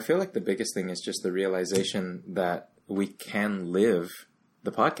 Well, I feel like the biggest thing is just the realization that we can live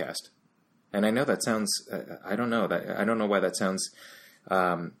the podcast. And I know that sounds, I don't know why that sounds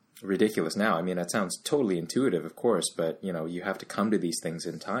ridiculous now. I mean, that sounds totally intuitive, of course, but you have to come to these things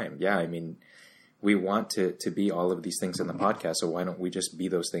in time. Yeah, I mean, we want to be all of these things in the podcast, so why don't we just be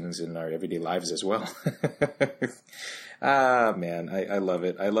those things in our everyday lives as well? Man, I love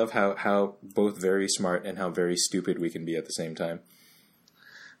it. I love how both very smart and how very stupid we can be at the same time.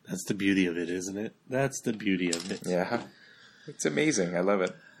 That's the beauty of it, isn't it? That's the beauty of it. Yeah. It's amazing. I love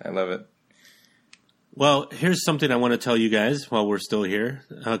it. Well, here's something I want to tell you guys while we're still here.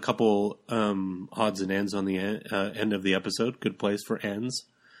 A couple odds and ends on the end of the episode. Good place for ends.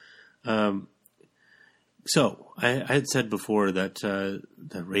 So, I had said before that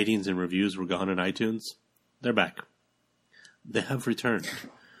the ratings and reviews were gone on iTunes. They're back. They have returned.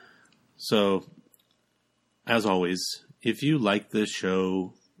 So, as always, if you like this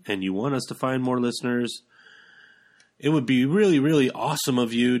show and you want us to find more listeners, it would be really, really awesome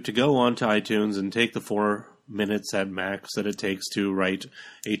of you to go onto iTunes and take the 4 minutes at max that it takes to write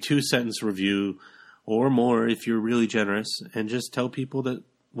a 2-sentence review or more if you're really generous, and just tell people that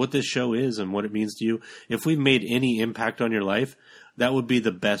what this show is and what it means to you. If we've made any impact on your life, that would be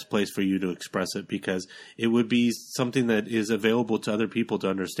the best place for you to express it, because it would be something that is available to other people to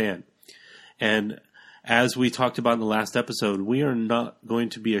understand. And as we talked about in the last episode, we are not going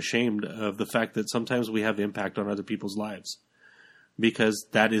to be ashamed of the fact that sometimes we have impact on other people's lives, because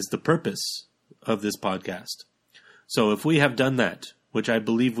that is the purpose of this podcast. So if we have done that, which I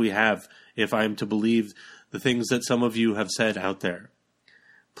believe we have, if I'm to believe the things that some of you have said out there,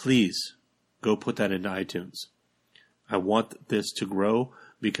 please go put that into iTunes. I want this to grow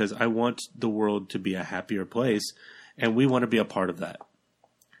because I want the world to be a happier place, and we want to be a part of that.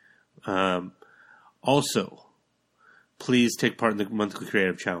 Also, please take part in the monthly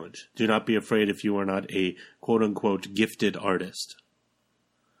creative challenge. Do not be afraid if you are not a quote-unquote gifted artist.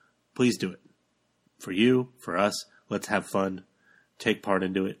 Please do it. For you, for us, let's have fun. Take part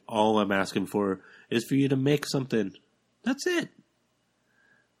and do it. All I'm asking for is for you to make something. That's it.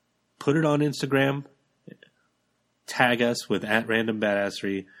 Put it on Instagram. Tag us with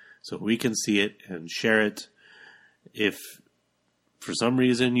 @randombadassery so we can see it and share it. If for some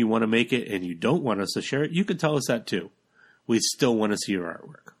reason you want to make it and you don't want us to share it, you can tell us that too. We still want to see your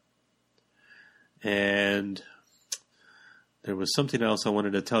artwork. And there was something else I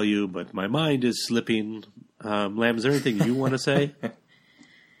wanted to tell you, but my mind is slipping. Lamb, is there anything you want to say?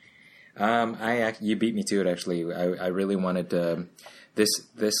 You beat me to it, actually. I really wanted to,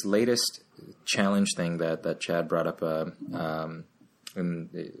 this latest challenge thing that Chad brought up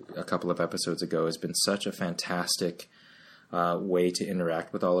in a couple of episodes ago has been such a fantastic way to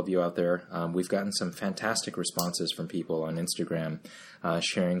interact with all of you out there. We've gotten some fantastic responses from people on Instagram,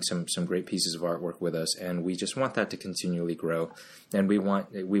 sharing some great pieces of artwork with us, and we just want that to continually grow. And we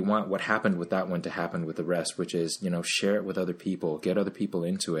want what happened with that one to happen with the rest, which is, share it with other people, get other people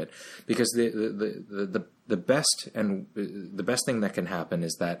into it, because the best thing that can happen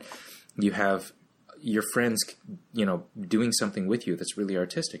is that you have your friends, doing something with you that's really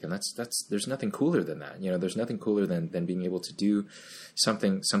artistic, and that's there's nothing cooler than that. There's nothing cooler than being able to do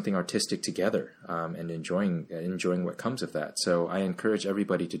something artistic together, and enjoying what comes of that. So I encourage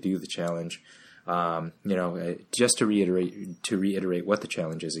everybody to do the challenge. Just to reiterate what the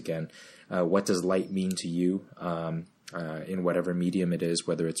challenge is again. What does light mean to you? In whatever medium it is,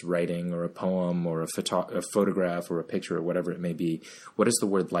 whether it's writing or a poem or a photograph or a picture or whatever it may be. What does the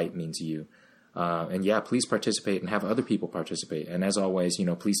word light mean to you? And please participate and have other people participate. And as always,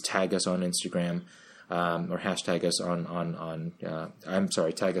 please tag us on Instagram, or hashtag us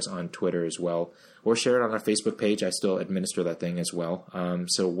tag us on Twitter as well, or share it on our Facebook page. I still administer that thing as well.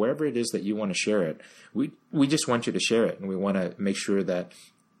 So wherever it is that you want to share it, we just want you to share it, and we want to make sure that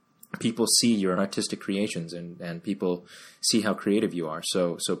people see your artistic creations and people see how creative you are.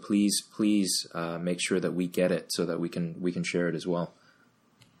 So please make sure that we get it so that we can share it as well.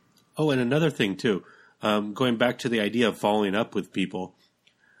 Oh, and another thing, too, going back to the idea of following up with people,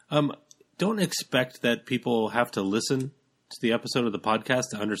 don't expect that people have to listen to the episode of the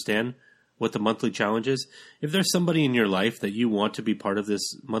podcast to understand what the monthly challenge is. If there's somebody in your life that you want to be part of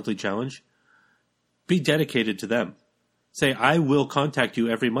this monthly challenge, be dedicated to them. Say, I will contact you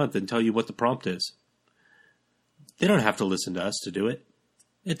every month and tell you what the prompt is. They don't have to listen to us to do it.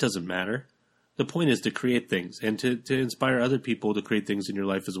 It doesn't matter. The point is to create things and to inspire other people to create things in your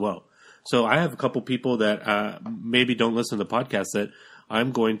life as well. So I have a couple people that maybe don't listen to the podcast that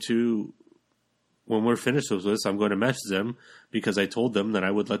I'm going to when we're finished with this, I'm going to message them because I told them that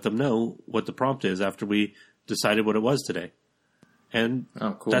I would let them know what the prompt is after we decided what it was today. And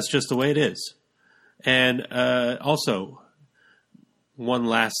that's just the way it is. And also, one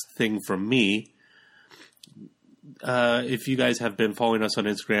last thing from me. If you guys have been following us on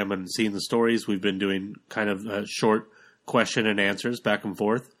Instagram and seeing the stories, we've been doing kind of short question and answers back and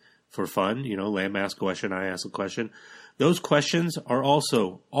forth for fun. You know, Lamb asks a question, I ask a question. Those questions are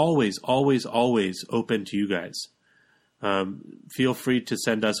also always, always, always open to you guys. Feel free to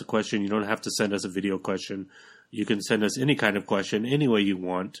send us a question. You don't have to send us a video question. You can send us any kind of question any way you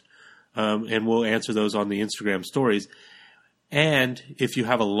want, and we'll answer those on the Instagram stories. And if you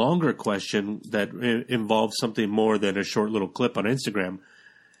have a longer question that involves something more than a short little clip on Instagram,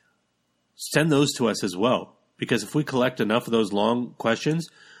 send those to us as well. Because if we collect enough of those long questions,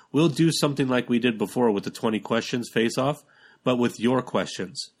 we'll do something like we did before with the 20 questions face-off, but with your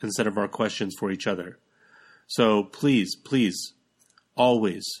questions instead of our questions for each other. So please, please,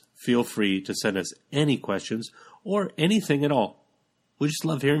 always feel free to send us any questions or anything at all. We just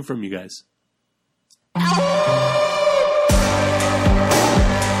love hearing from you guys.